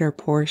greater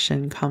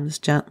portion comes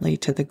gently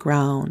to the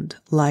ground,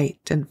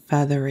 light and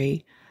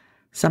feathery,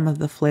 some of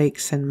the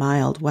flakes in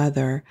mild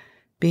weather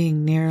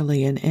being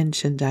nearly an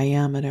inch in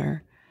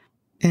diameter,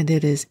 and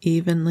it is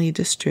evenly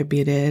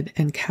distributed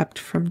and kept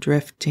from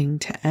drifting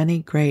to any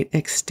great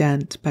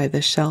extent by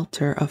the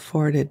shelter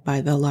afforded by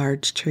the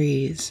large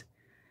trees.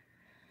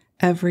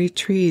 Every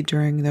tree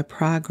during the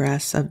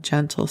progress of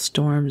gentle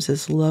storms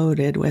is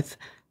loaded with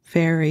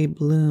fairy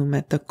bloom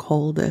at the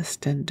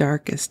coldest and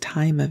darkest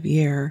time of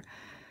year,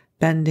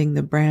 bending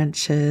the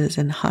branches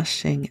and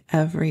hushing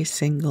every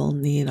single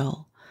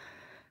needle.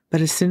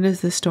 But as soon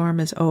as the storm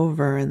is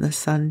over and the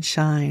sun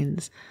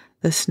shines,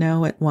 the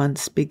snow at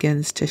once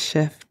begins to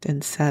shift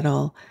and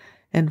settle,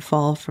 and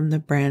fall from the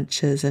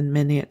branches in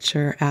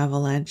miniature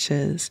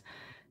avalanches,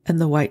 and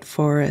the white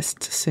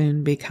forest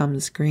soon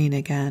becomes green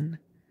again.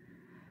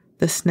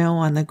 The snow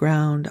on the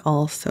ground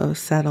also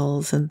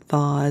settles and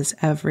thaws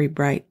every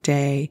bright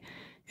day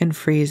and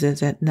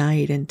freezes at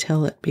night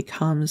until it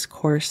becomes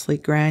coarsely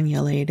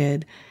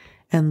granulated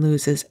and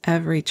loses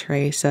every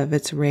trace of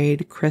its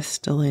rayed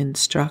crystalline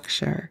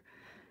structure,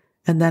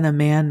 and then a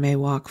man may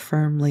walk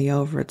firmly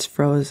over its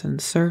frozen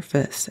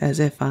surface as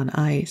if on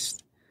ice.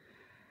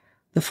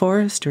 The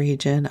forest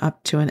region,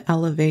 up to an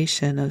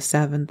elevation of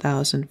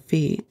 7,000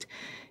 feet,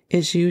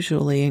 is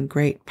usually in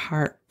great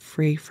part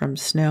free from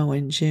snow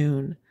in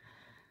June,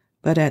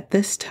 but at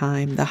this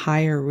time the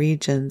higher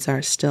regions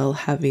are still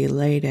heavy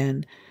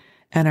laden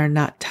and are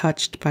not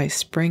touched by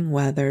spring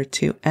weather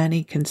to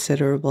any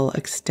considerable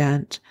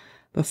extent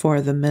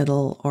before the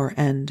middle or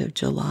end of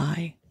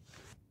July.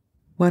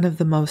 One of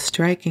the most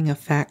striking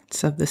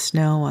effects of the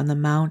snow on the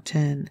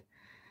mountain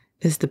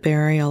is the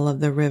burial of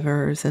the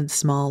rivers and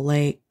small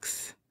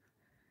lakes.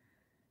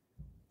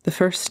 The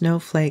first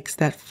snowflakes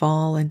that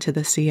fall into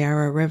the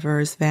Sierra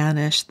rivers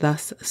vanish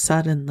thus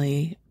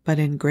suddenly, but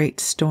in great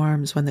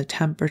storms when the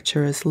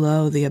temperature is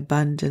low, the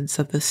abundance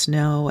of the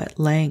snow at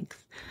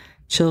length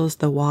chills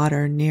the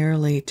water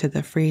nearly to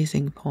the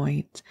freezing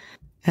point,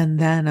 and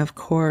then, of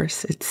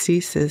course, it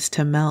ceases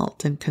to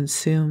melt and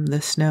consume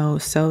the snow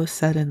so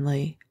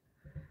suddenly.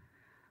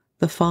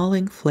 The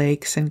falling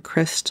flakes and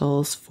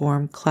crystals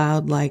form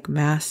cloud-like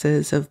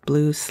masses of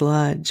blue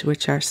sludge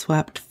which are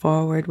swept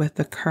forward with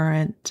the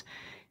current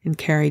and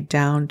carried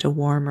down to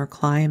warmer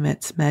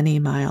climates many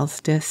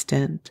miles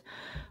distant,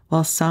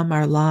 while some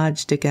are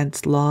lodged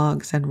against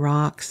logs and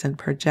rocks and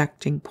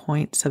projecting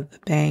points of the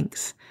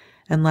banks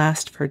and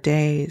last for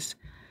days,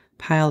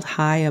 piled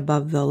high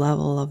above the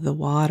level of the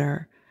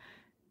water,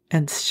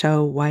 and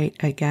show white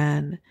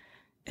again,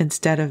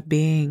 instead of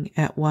being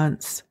at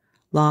once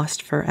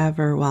lost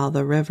forever, while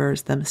the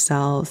rivers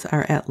themselves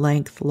are at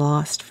length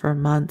lost for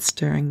months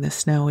during the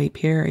snowy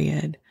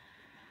period.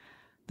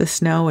 The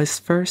snow is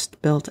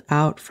first built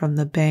out from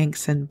the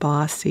banks in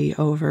bossy,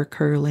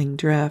 over-curling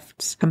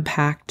drifts,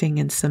 compacting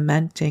and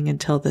cementing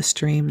until the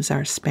streams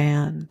are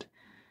spanned.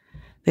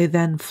 They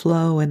then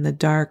flow in the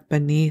dark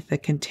beneath a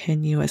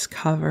continuous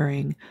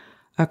covering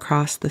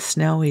across the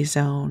snowy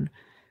zone,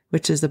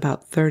 which is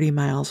about 30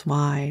 miles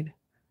wide.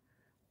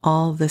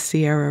 All the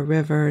Sierra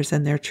rivers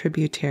and their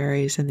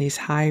tributaries in these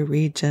high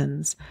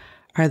regions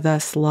are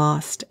thus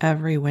lost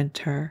every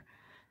winter,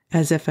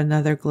 as if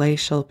another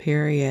glacial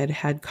period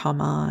had come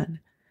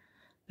on.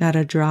 Not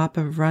a drop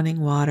of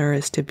running water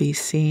is to be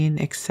seen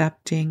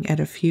excepting at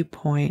a few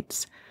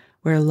points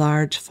where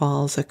large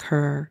falls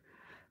occur.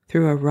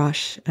 Through a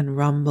rush and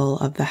rumble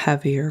of the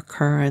heavier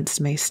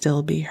currents may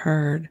still be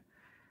heard.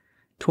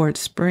 Toward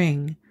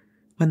spring,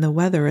 when the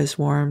weather is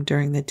warm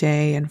during the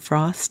day and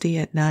frosty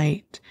at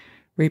night,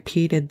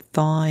 repeated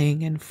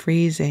thawing and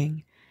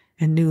freezing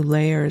and new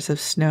layers of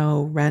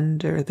snow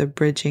render the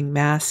bridging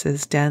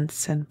masses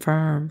dense and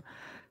firm,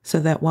 so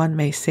that one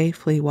may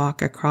safely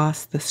walk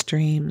across the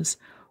streams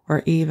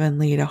or even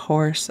lead a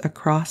horse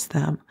across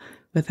them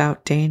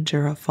without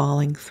danger of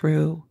falling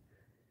through.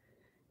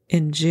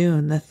 In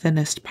June, the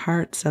thinnest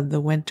parts of the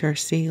winter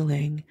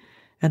ceiling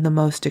and the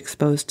most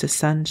exposed to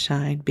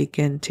sunshine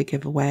begin to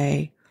give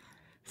way,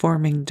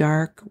 forming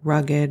dark,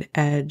 rugged,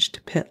 edged,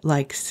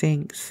 pit-like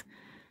sinks,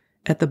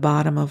 at the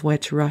bottom of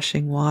which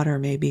rushing water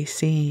may be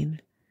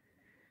seen.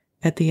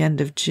 At the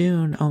end of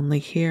June, only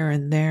here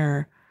and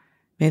there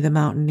may the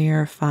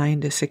mountaineer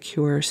find a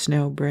secure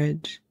snow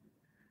bridge.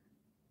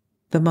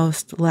 The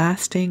most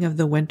lasting of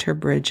the winter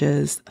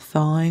bridges,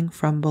 thawing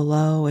from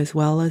below as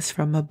well as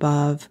from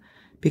above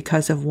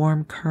because of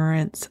warm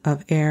currents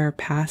of air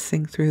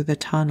passing through the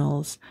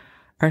tunnels,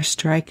 are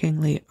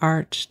strikingly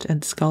arched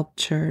and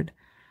sculptured,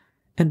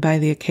 and by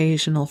the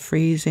occasional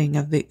freezing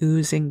of the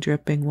oozing,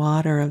 dripping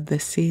water of the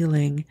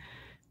ceiling,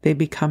 they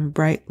become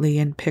brightly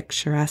and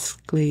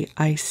picturesquely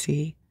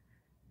icy.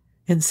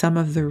 In some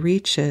of the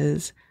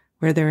reaches,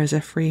 where there is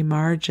a free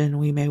margin,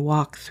 we may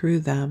walk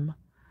through them,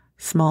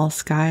 small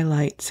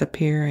skylights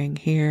appearing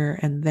here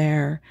and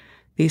there.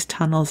 These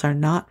tunnels are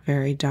not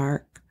very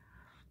dark.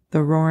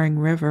 The roaring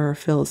river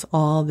fills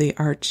all the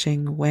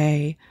arching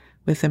way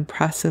with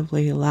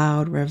impressively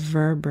loud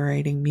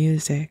reverberating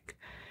music,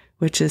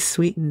 which is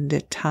sweetened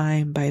at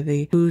time by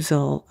the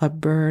ouzel, a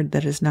bird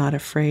that is not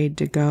afraid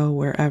to go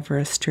wherever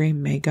a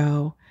stream may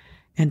go,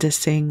 and to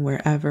sing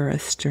wherever a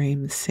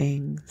stream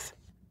sings.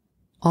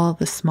 All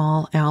the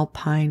small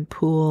alpine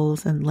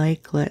pools and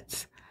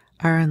lakelets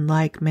are in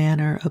like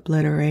manner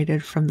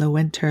obliterated from the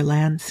winter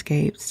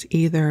landscapes,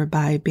 either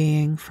by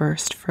being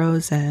first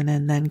frozen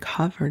and then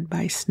covered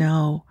by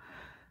snow,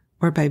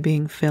 or by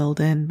being filled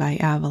in by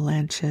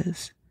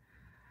avalanches.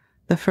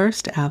 The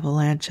first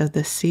avalanche of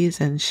the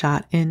season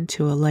shot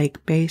into a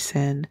lake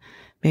basin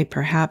may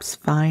perhaps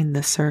find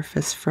the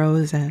surface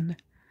frozen.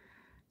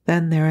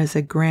 Then there is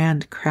a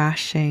grand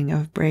crashing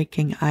of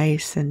breaking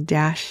ice and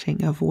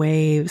dashing of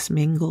waves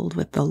mingled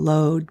with the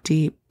low,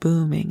 deep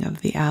booming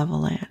of the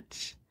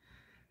avalanche.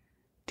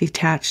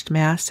 Detached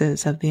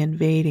masses of the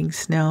invading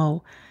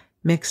snow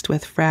mixed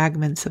with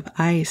fragments of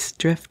ice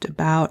drift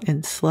about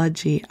in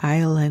sludgy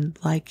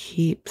island-like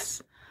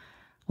heaps,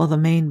 while the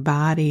main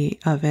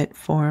body of it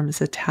forms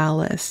a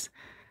talus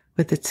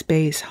with its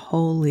base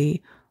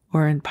wholly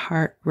or in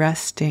part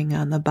resting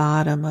on the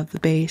bottom of the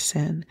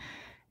basin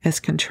as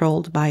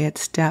controlled by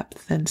its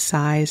depth and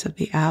size of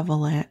the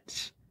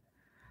avalanche.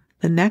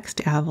 The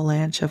next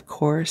avalanche, of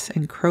course,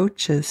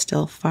 encroaches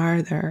still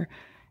farther,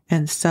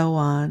 and so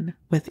on,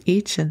 with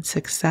each in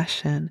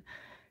succession,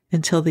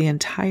 until the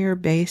entire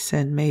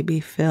basin may be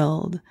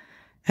filled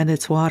and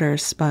its water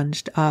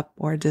sponged up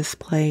or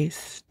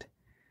displaced.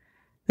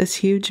 This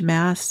huge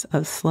mass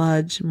of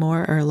sludge,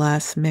 more or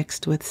less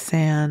mixed with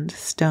sand,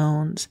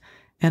 stones,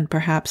 and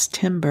perhaps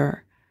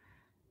timber,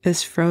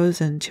 is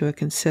frozen to a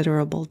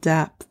considerable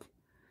depth,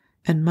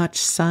 and much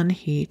sun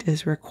heat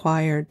is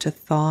required to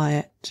thaw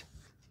it.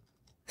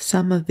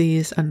 Some of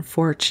these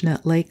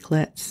unfortunate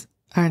lakelets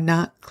are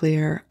not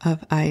clear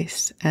of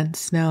ice and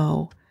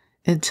snow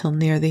until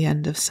near the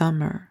end of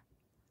summer.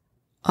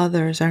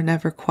 Others are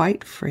never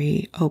quite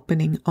free,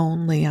 opening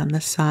only on the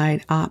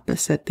side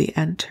opposite the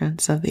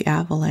entrance of the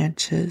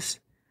avalanches.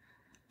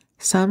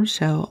 Some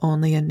show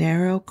only a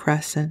narrow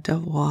crescent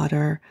of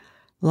water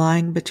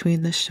lying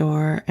between the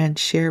shore and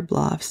sheer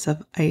bluffs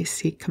of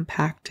icy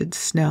compacted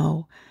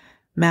snow,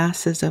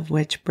 masses of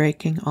which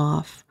breaking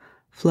off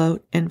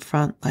float in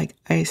front like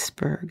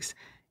icebergs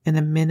in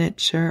a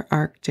miniature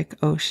Arctic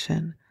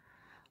Ocean,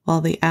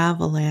 while the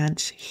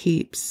avalanche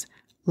heaps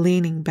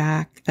leaning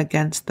back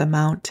against the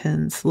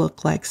mountains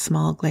look like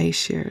small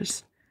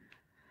glaciers.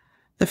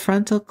 The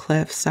frontal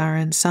cliffs are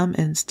in some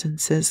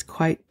instances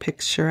quite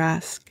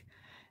picturesque,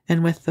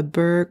 and with the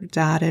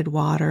berg-dotted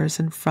waters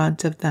in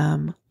front of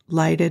them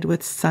lighted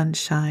with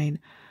sunshine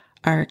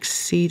are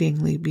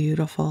exceedingly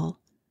beautiful.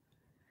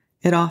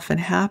 It often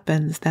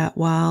happens that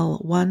while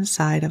one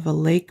side of a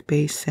lake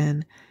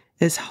basin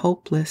is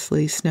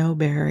hopelessly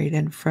snow-buried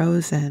and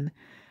frozen,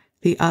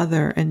 the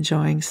other,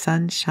 enjoying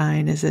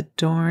sunshine, is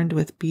adorned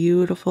with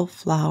beautiful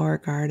flower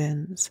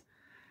gardens.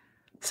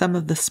 Some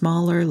of the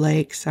smaller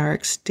lakes are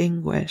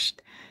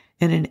extinguished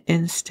in an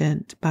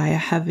instant by a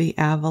heavy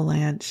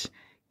avalanche,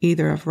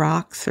 either of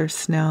rocks or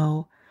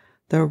snow,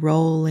 the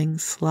rolling,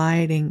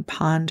 sliding,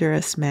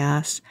 ponderous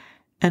mass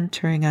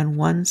entering on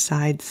one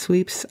side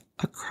sweeps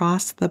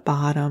across the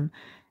bottom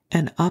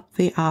and up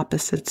the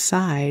opposite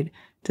side,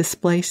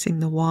 displacing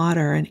the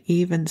water and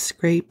even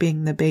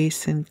scraping the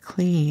basin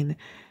clean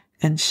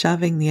and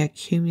shoving the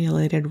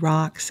accumulated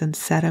rocks and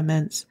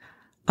sediments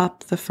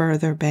up the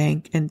further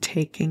bank and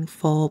taking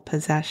full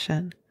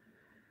possession.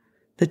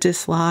 The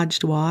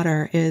dislodged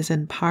water is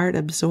in part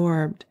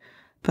absorbed,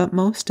 but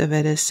most of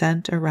it is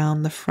sent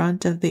around the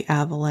front of the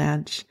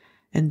avalanche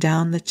and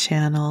down the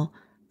channel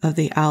of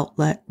the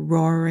outlet,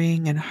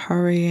 roaring and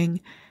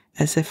hurrying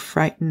as if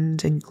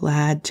frightened and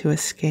glad to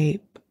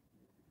escape.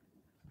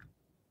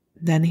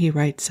 Then he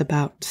writes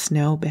about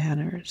snow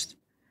banners.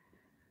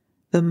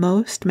 The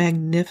most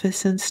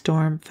magnificent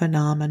storm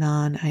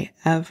phenomenon I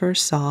ever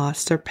saw,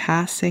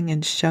 surpassing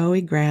in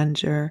showy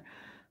grandeur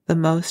the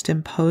most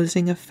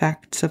imposing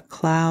effects of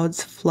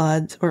clouds,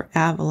 floods, or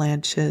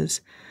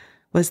avalanches,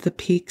 was the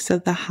peaks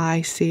of the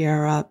High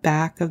Sierra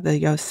back of the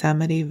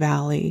Yosemite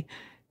Valley,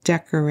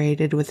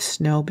 decorated with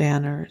snow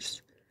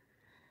banners.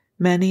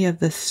 Many of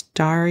the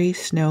starry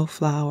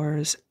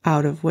snowflowers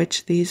out of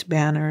which these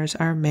banners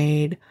are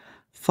made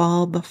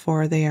fall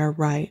before they are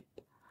ripe,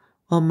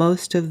 while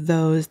most of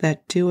those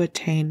that do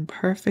attain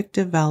perfect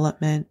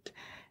development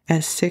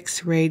as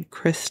six-rayed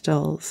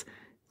crystals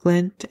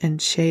glint and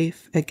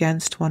chafe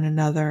against one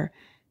another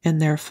in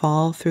their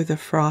fall through the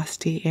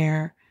frosty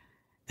air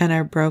and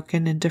are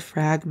broken into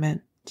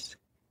fragments.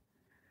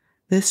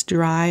 This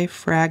dry,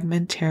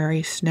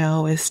 fragmentary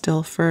snow is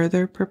still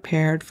further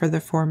prepared for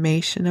the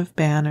formation of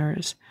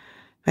banners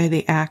by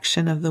the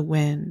action of the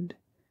wind,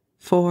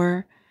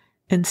 for,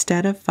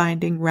 instead of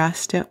finding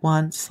rest at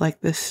once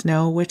like the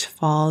snow which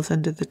falls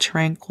into the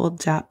tranquil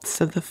depths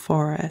of the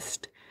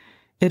forest,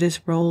 it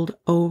is rolled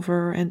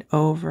over and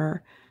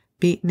over,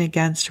 beaten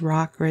against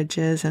rock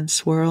ridges and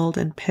swirled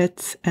in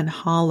pits and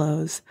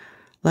hollows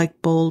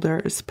like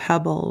boulders,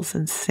 pebbles,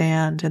 and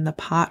sand in the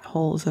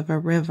potholes of a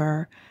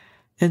river,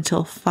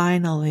 until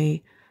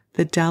finally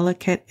the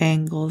delicate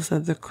angles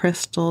of the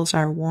crystals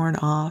are worn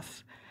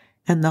off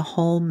and the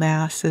whole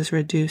mass is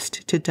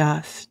reduced to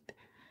dust.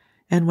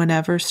 And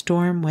whenever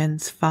storm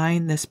winds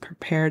find this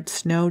prepared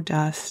snow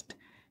dust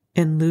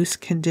in loose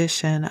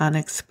condition on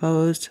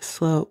exposed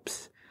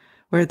slopes,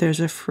 where there's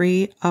a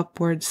free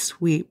upward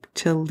sweep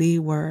to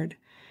leeward,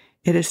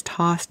 it is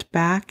tossed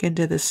back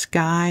into the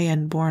sky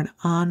and borne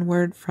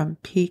onward from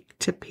peak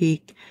to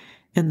peak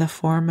in the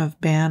form of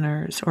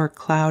banners or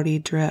cloudy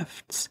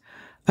drifts,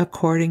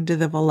 according to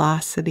the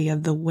velocity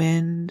of the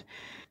wind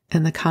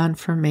and the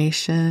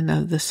conformation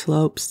of the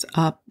slopes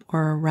up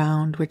or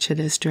around which it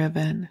is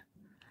driven.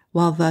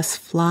 While thus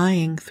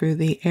flying through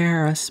the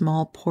air, a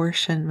small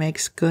portion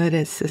makes good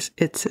its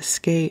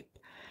escape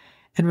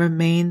and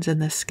remains in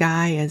the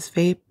sky as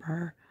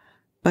vapor,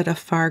 but a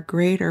far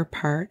greater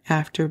part,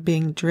 after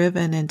being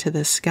driven into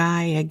the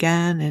sky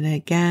again and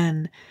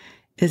again,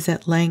 is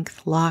at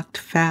length locked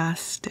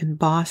fast in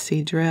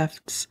bossy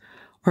drifts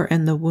or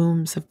in the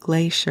wombs of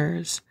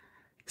glaciers,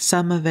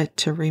 some of it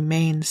to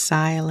remain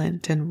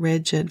silent and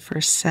rigid for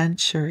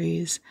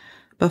centuries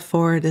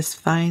before it is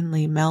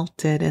finally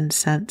melted and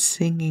sent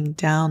singing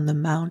down the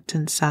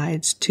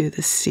mountainsides to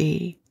the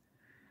sea.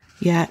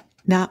 Yet,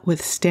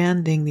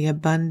 notwithstanding the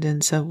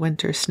abundance of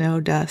winter snow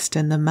dust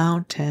in the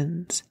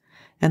mountains,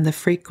 and the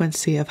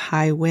frequency of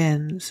high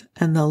winds,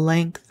 and the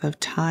length of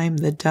time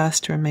the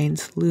dust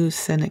remains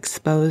loose and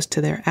exposed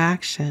to their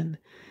action,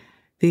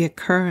 the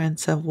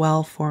occurrence of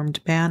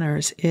well-formed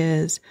banners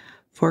is,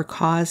 for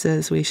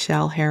causes we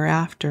shall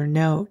hereafter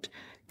note,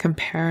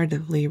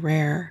 comparatively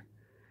rare.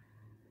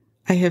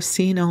 I have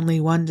seen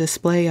only one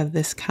display of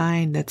this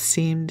kind that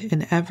seemed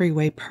in every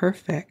way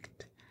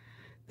perfect.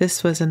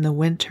 This was in the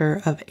winter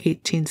of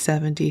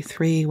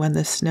 1873, when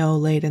the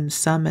snow-laden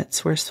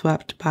summits were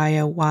swept by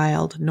a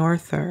wild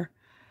norther.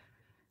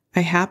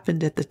 I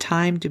happened at the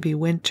time to be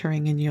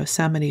wintering in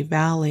Yosemite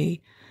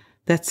Valley,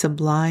 that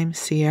sublime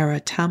Sierra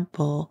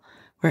temple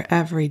where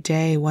every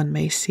day one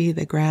may see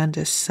the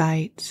grandest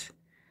sights.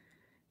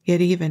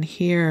 Yet even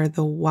here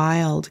the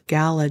wild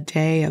gala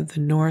day of the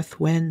north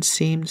wind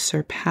seemed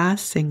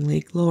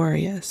surpassingly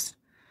glorious.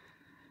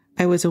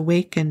 I was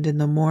awakened in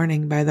the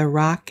morning by the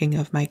rocking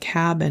of my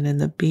cabin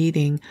and the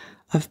beating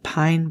of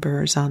pine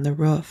burrs on the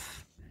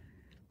roof.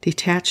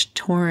 Detached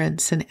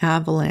torrents and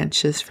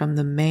avalanches from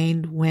the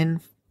main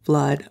wind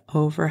flood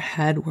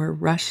overhead were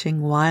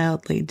rushing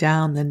wildly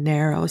down the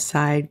narrow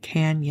side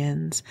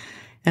canyons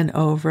and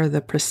over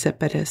the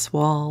precipitous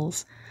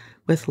walls,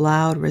 with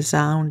loud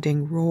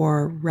resounding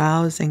roar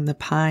rousing the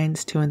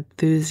pines to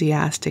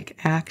enthusiastic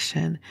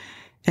action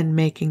and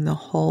making the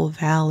whole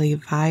valley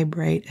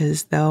vibrate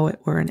as though it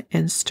were an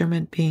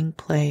instrument being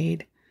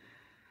played.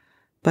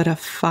 But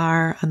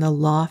afar on the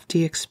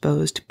lofty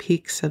exposed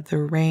peaks of the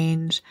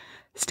range,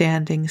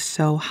 standing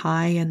so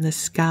high in the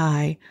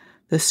sky,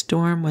 the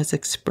storm was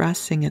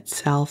expressing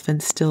itself in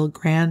still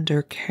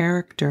grander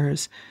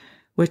characters,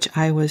 which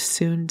I was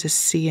soon to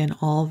see in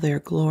all their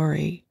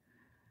glory.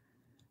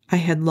 I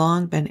had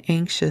long been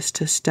anxious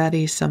to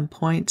study some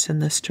points in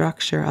the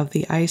structure of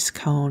the ice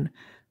cone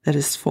that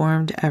is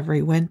formed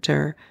every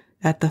winter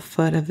at the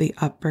foot of the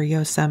upper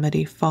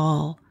Yosemite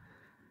Fall,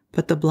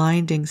 but the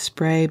blinding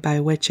spray by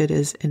which it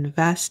is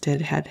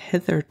invested had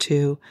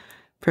hitherto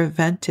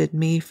prevented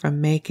me from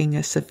making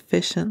a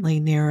sufficiently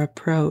near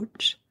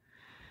approach.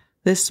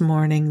 This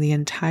morning the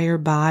entire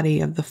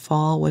body of the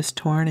fall was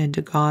torn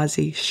into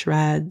gauzy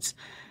shreds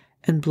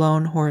and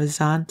blown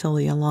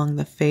horizontally along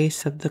the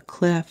face of the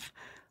cliff,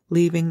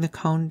 leaving the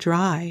cone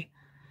dry,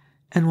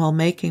 and while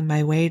making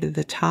my way to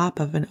the top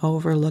of an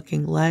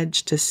overlooking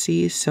ledge to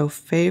seize so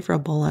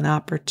favorable an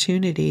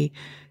opportunity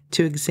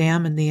to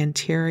examine the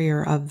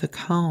interior of the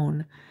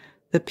cone,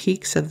 the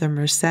peaks of the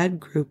Merced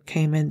group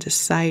came into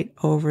sight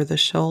over the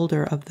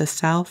shoulder of the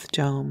South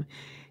Dome,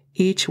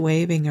 each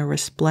waving a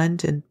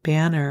resplendent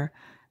banner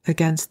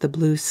against the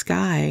blue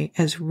sky,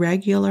 as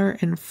regular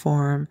in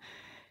form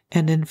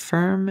and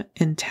infirm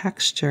in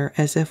texture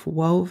as if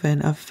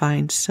woven of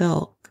fine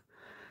silk.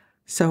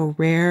 So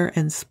rare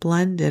and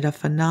splendid a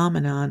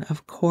phenomenon,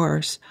 of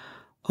course,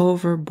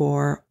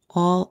 overbore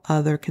all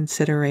other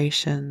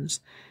considerations,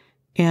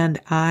 and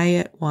I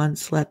at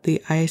once let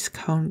the ice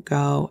cone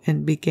go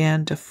and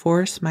began to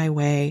force my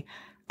way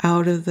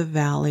out of the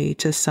valley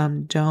to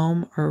some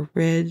dome or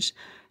ridge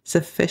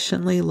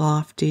sufficiently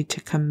lofty to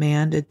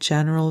command a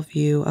general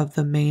view of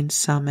the main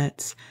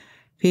summits,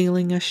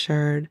 feeling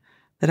assured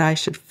that I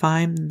should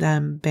find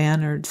them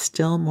bannered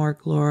still more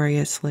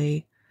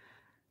gloriously.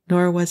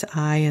 Nor was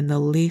I in the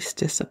least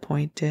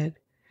disappointed.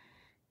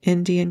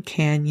 Indian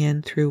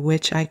Canyon, through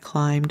which I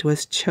climbed,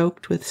 was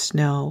choked with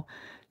snow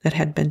that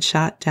had been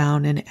shot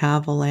down in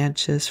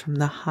avalanches from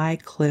the high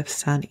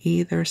cliffs on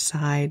either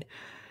side,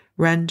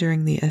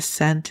 rendering the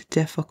ascent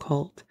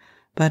difficult,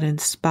 but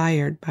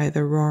inspired by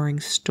the roaring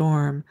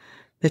storm,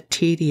 the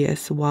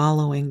tedious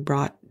wallowing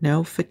brought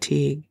no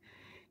fatigue,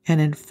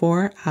 and in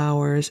 4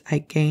 hours I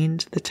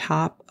gained the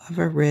top of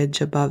a ridge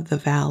above the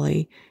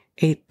valley,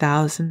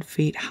 8,000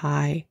 feet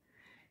high,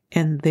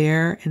 and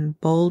there in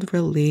bold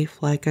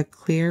relief like a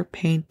clear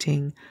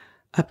painting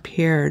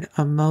appeared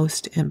a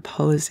most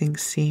imposing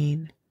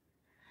scene.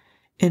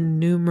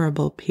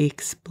 Innumerable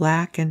peaks,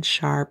 black and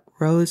sharp,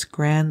 rose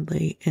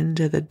grandly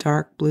into the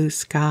dark blue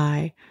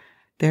sky,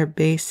 their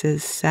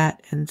bases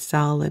set in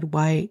solid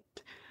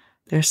white,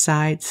 their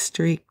sides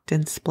streaked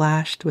and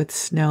splashed with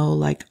snow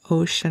like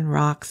ocean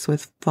rocks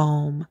with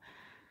foam.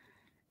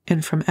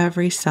 And from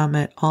every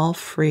summit, all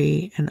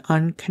free and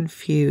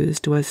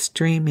unconfused, was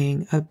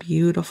streaming a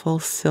beautiful,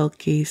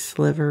 silky,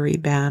 slivery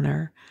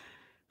banner,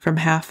 from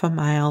half a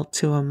mile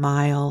to a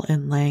mile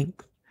in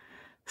length,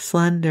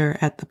 slender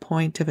at the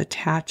point of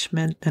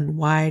attachment and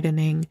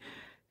widening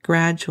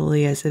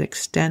gradually as it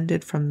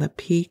extended from the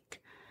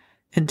peak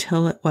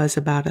until it was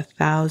about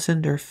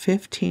 1,000 or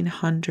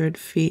 1,500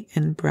 feet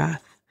in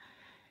breadth,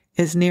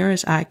 as near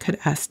as I could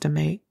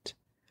estimate.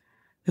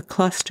 the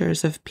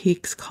clusters of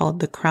peaks called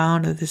the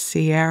crown of the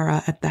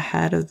Sierra at the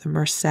head of the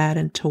Merced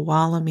and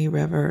Tuolumne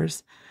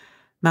rivers,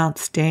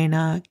 Mounts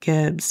Dana,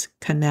 Gibbs,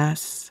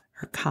 Conness,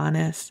 or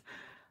Connis,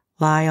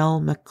 Lyell,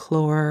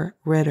 McClure,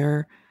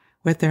 Ritter,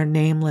 with their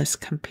nameless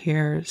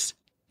compeers.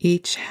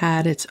 Each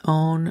had its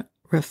own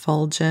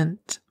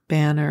refulgent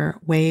banner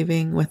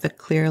waving with a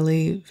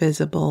clearly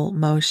visible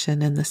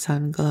motion in the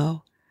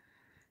sunglow,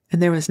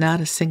 and there was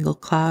not a single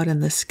cloud in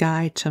the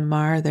sky to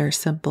mar their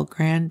simple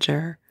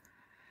grandeur.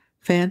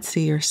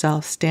 Fancy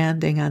yourself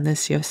standing on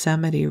this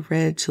Yosemite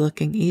ridge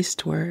looking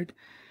eastward.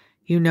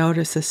 You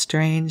notice a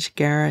strange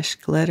garish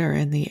glitter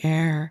in the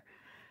air.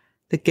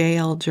 The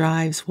gale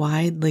drives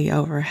widely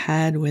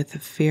overhead with a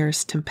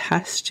fierce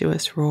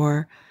tempestuous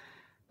roar,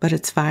 but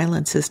its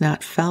violence is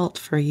not felt,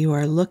 for you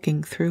are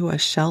looking through a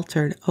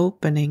sheltered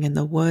opening in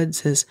the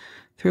woods as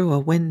through a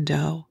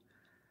window.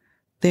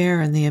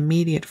 There in the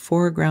immediate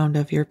foreground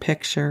of your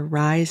picture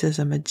rises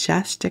a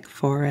majestic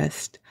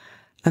forest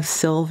of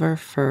silver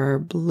fir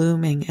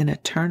blooming in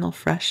eternal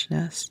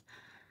freshness,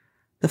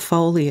 the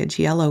foliage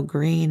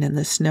yellow-green and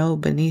the snow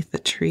beneath the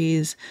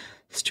trees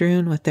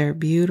strewn with their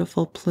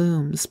beautiful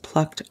plumes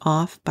plucked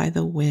off by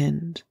the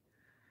wind.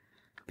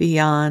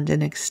 Beyond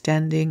and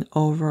extending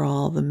over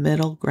all the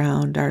middle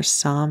ground are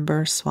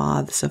somber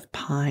swaths of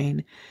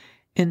pine,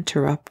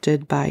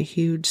 interrupted by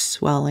huge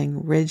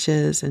swelling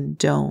ridges and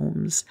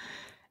domes,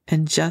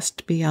 and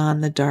just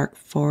beyond the dark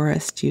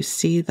forest you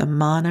see the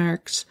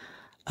monarchs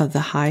of the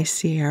High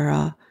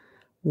Sierra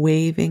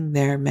waving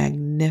their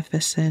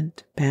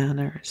magnificent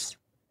banners.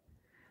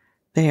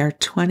 They are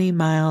 20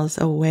 miles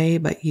away,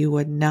 but you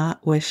would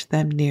not wish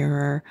them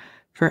nearer,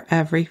 for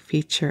every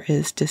feature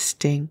is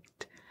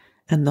distinct,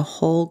 and the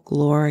whole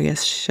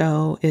glorious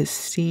show is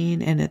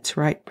seen in its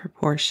right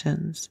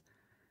proportions.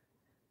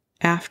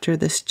 After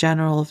this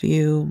general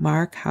view,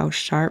 mark how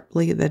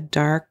sharply the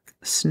dark,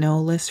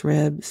 snowless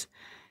ribs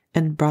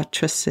and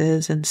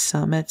buttresses and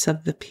summits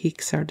of the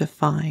peaks are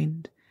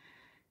defined,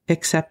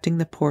 excepting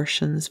the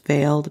portions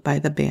veiled by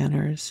the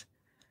banners,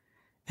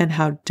 and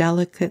how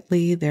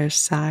delicately their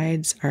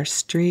sides are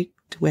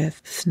streaked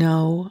with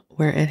snow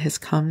where it has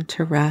come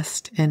to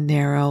rest in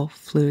narrow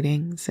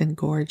flutings and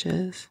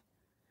gorges.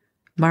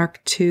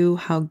 Mark, too,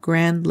 how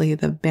grandly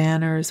the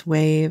banners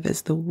wave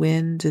as the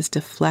wind is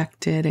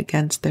deflected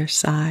against their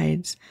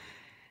sides,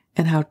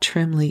 and how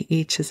trimly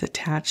each is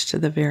attached to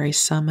the very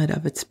summit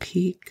of its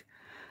peak,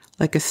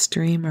 like a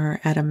streamer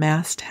at a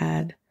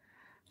masthead.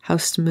 How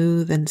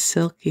smooth and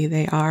silky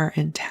they are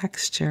in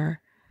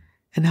texture,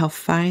 and how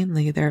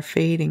finely their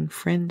fading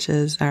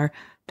fringes are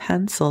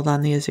penciled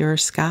on the azure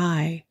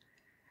sky.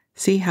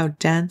 See how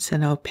dense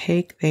and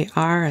opaque they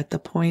are at the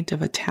point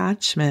of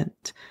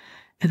attachment,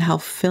 and how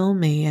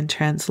filmy and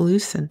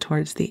translucent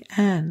towards the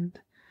end,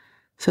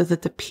 so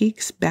that the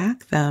peaks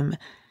back them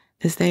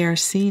as they are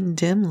seen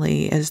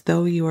dimly, as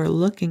though you are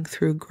looking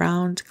through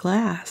ground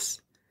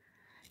glass.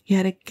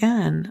 Yet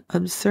again,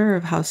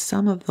 observe how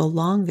some of the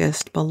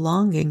longest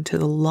belonging to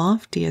the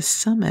loftiest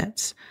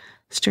summits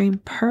stream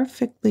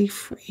perfectly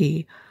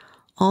free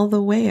all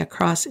the way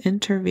across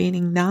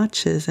intervening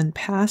notches and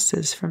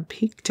passes from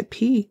peak to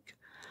peak,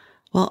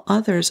 while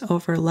others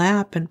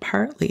overlap and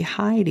partly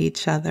hide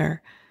each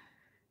other.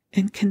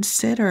 And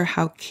consider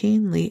how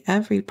keenly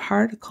every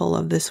particle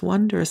of this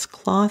wondrous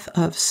cloth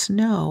of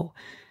snow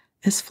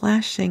is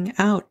flashing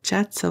out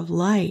jets of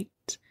light.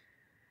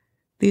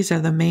 These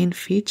are the main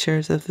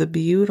features of the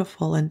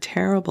beautiful and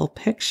terrible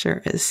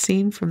picture as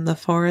seen from the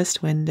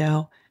forest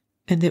window,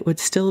 and it would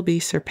still be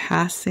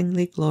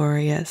surpassingly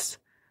glorious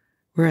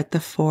were it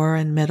the fore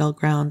and middle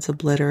grounds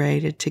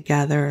obliterated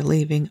together,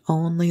 leaving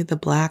only the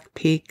black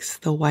peaks,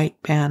 the white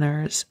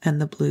banners,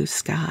 and the blue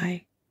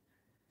sky.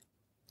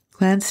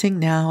 Glancing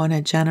now in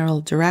a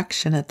general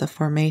direction at the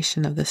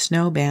formation of the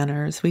snow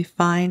banners, we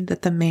find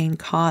that the main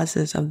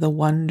causes of the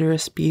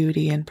wondrous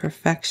beauty and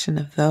perfection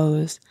of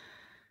those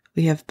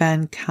we have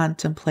been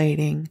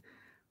contemplating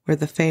were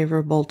the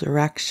favorable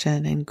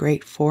direction and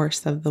great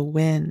force of the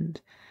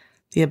wind,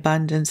 the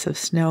abundance of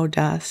snow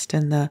dust,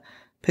 and the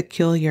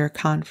peculiar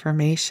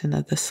conformation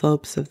of the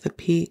slopes of the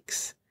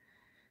peaks.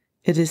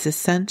 It is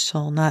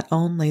essential not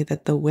only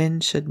that the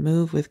wind should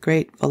move with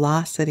great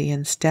velocity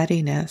and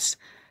steadiness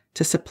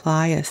to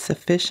supply a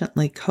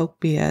sufficiently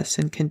copious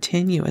and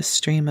continuous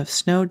stream of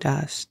snow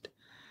dust,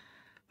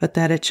 but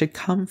that it should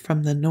come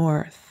from the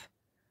north.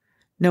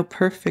 No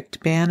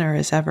perfect banner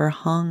is ever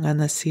hung on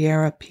the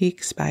Sierra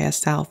peaks by a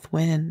south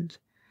wind.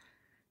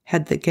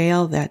 Had the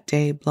gale that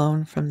day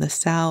blown from the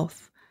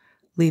south,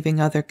 leaving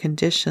other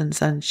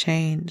conditions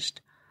unchanged,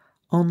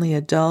 only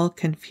a dull,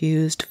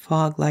 confused,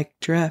 fog-like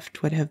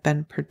drift would have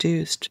been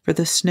produced, for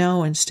the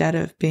snow, instead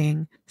of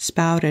being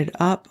spouted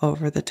up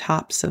over the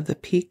tops of the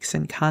peaks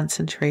in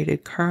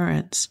concentrated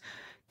currents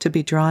to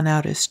be drawn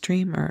out as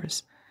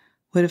streamers,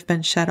 would have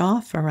been shed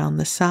off around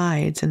the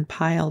sides and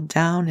piled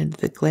down into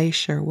the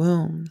glacier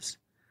wombs.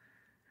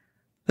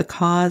 The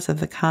cause of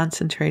the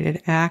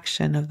concentrated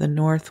action of the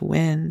north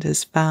wind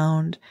is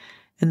found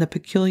in the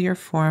peculiar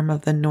form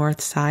of the north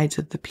sides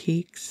of the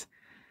peaks,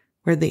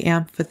 where the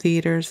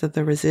amphitheaters of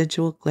the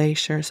residual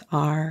glaciers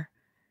are.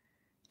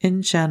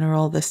 In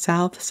general, the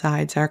south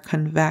sides are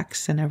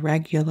convex and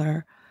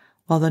irregular,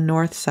 while the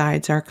north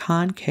sides are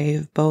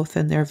concave both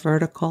in their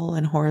vertical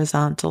and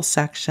horizontal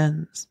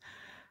sections.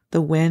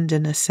 The wind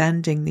in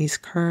ascending these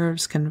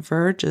curves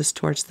converges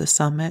towards the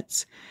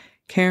summits,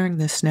 carrying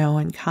the snow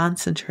in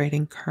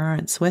concentrating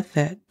currents with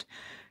it,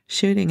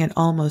 shooting it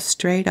almost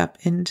straight up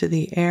into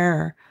the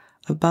air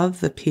above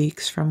the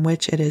peaks, from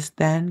which it is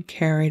then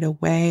carried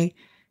away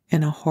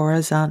in a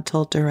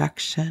horizontal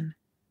direction.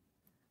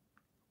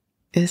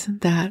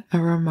 Isn't that a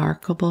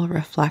remarkable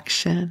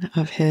reflection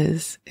of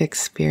his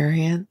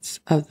experience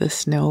of the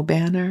snow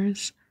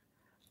banners?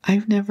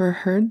 I've never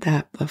heard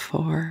that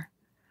before.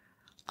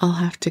 I'll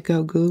have to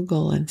go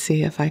Google and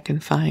see if I can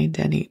find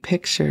any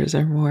pictures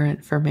or more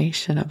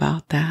information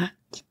about that.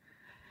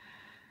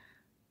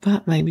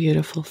 But my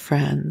beautiful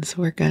friends,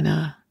 we're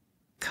gonna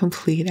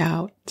complete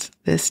out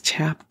this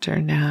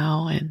chapter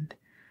now, and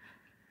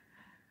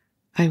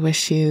I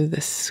wish you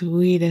the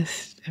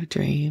sweetest of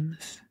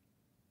dreams.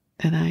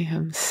 And I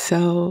am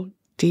so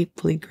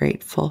deeply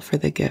grateful for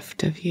the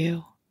gift of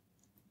you.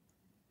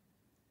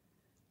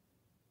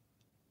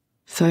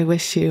 So I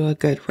wish you a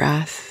good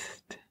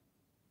rest.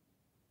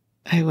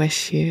 I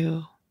wish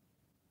you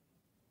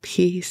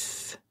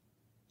peace.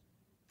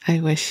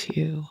 I wish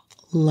you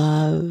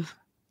love.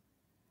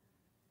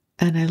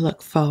 And I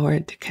look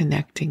forward to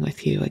connecting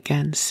with you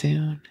again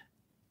soon.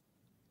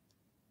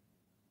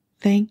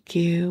 Thank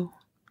you.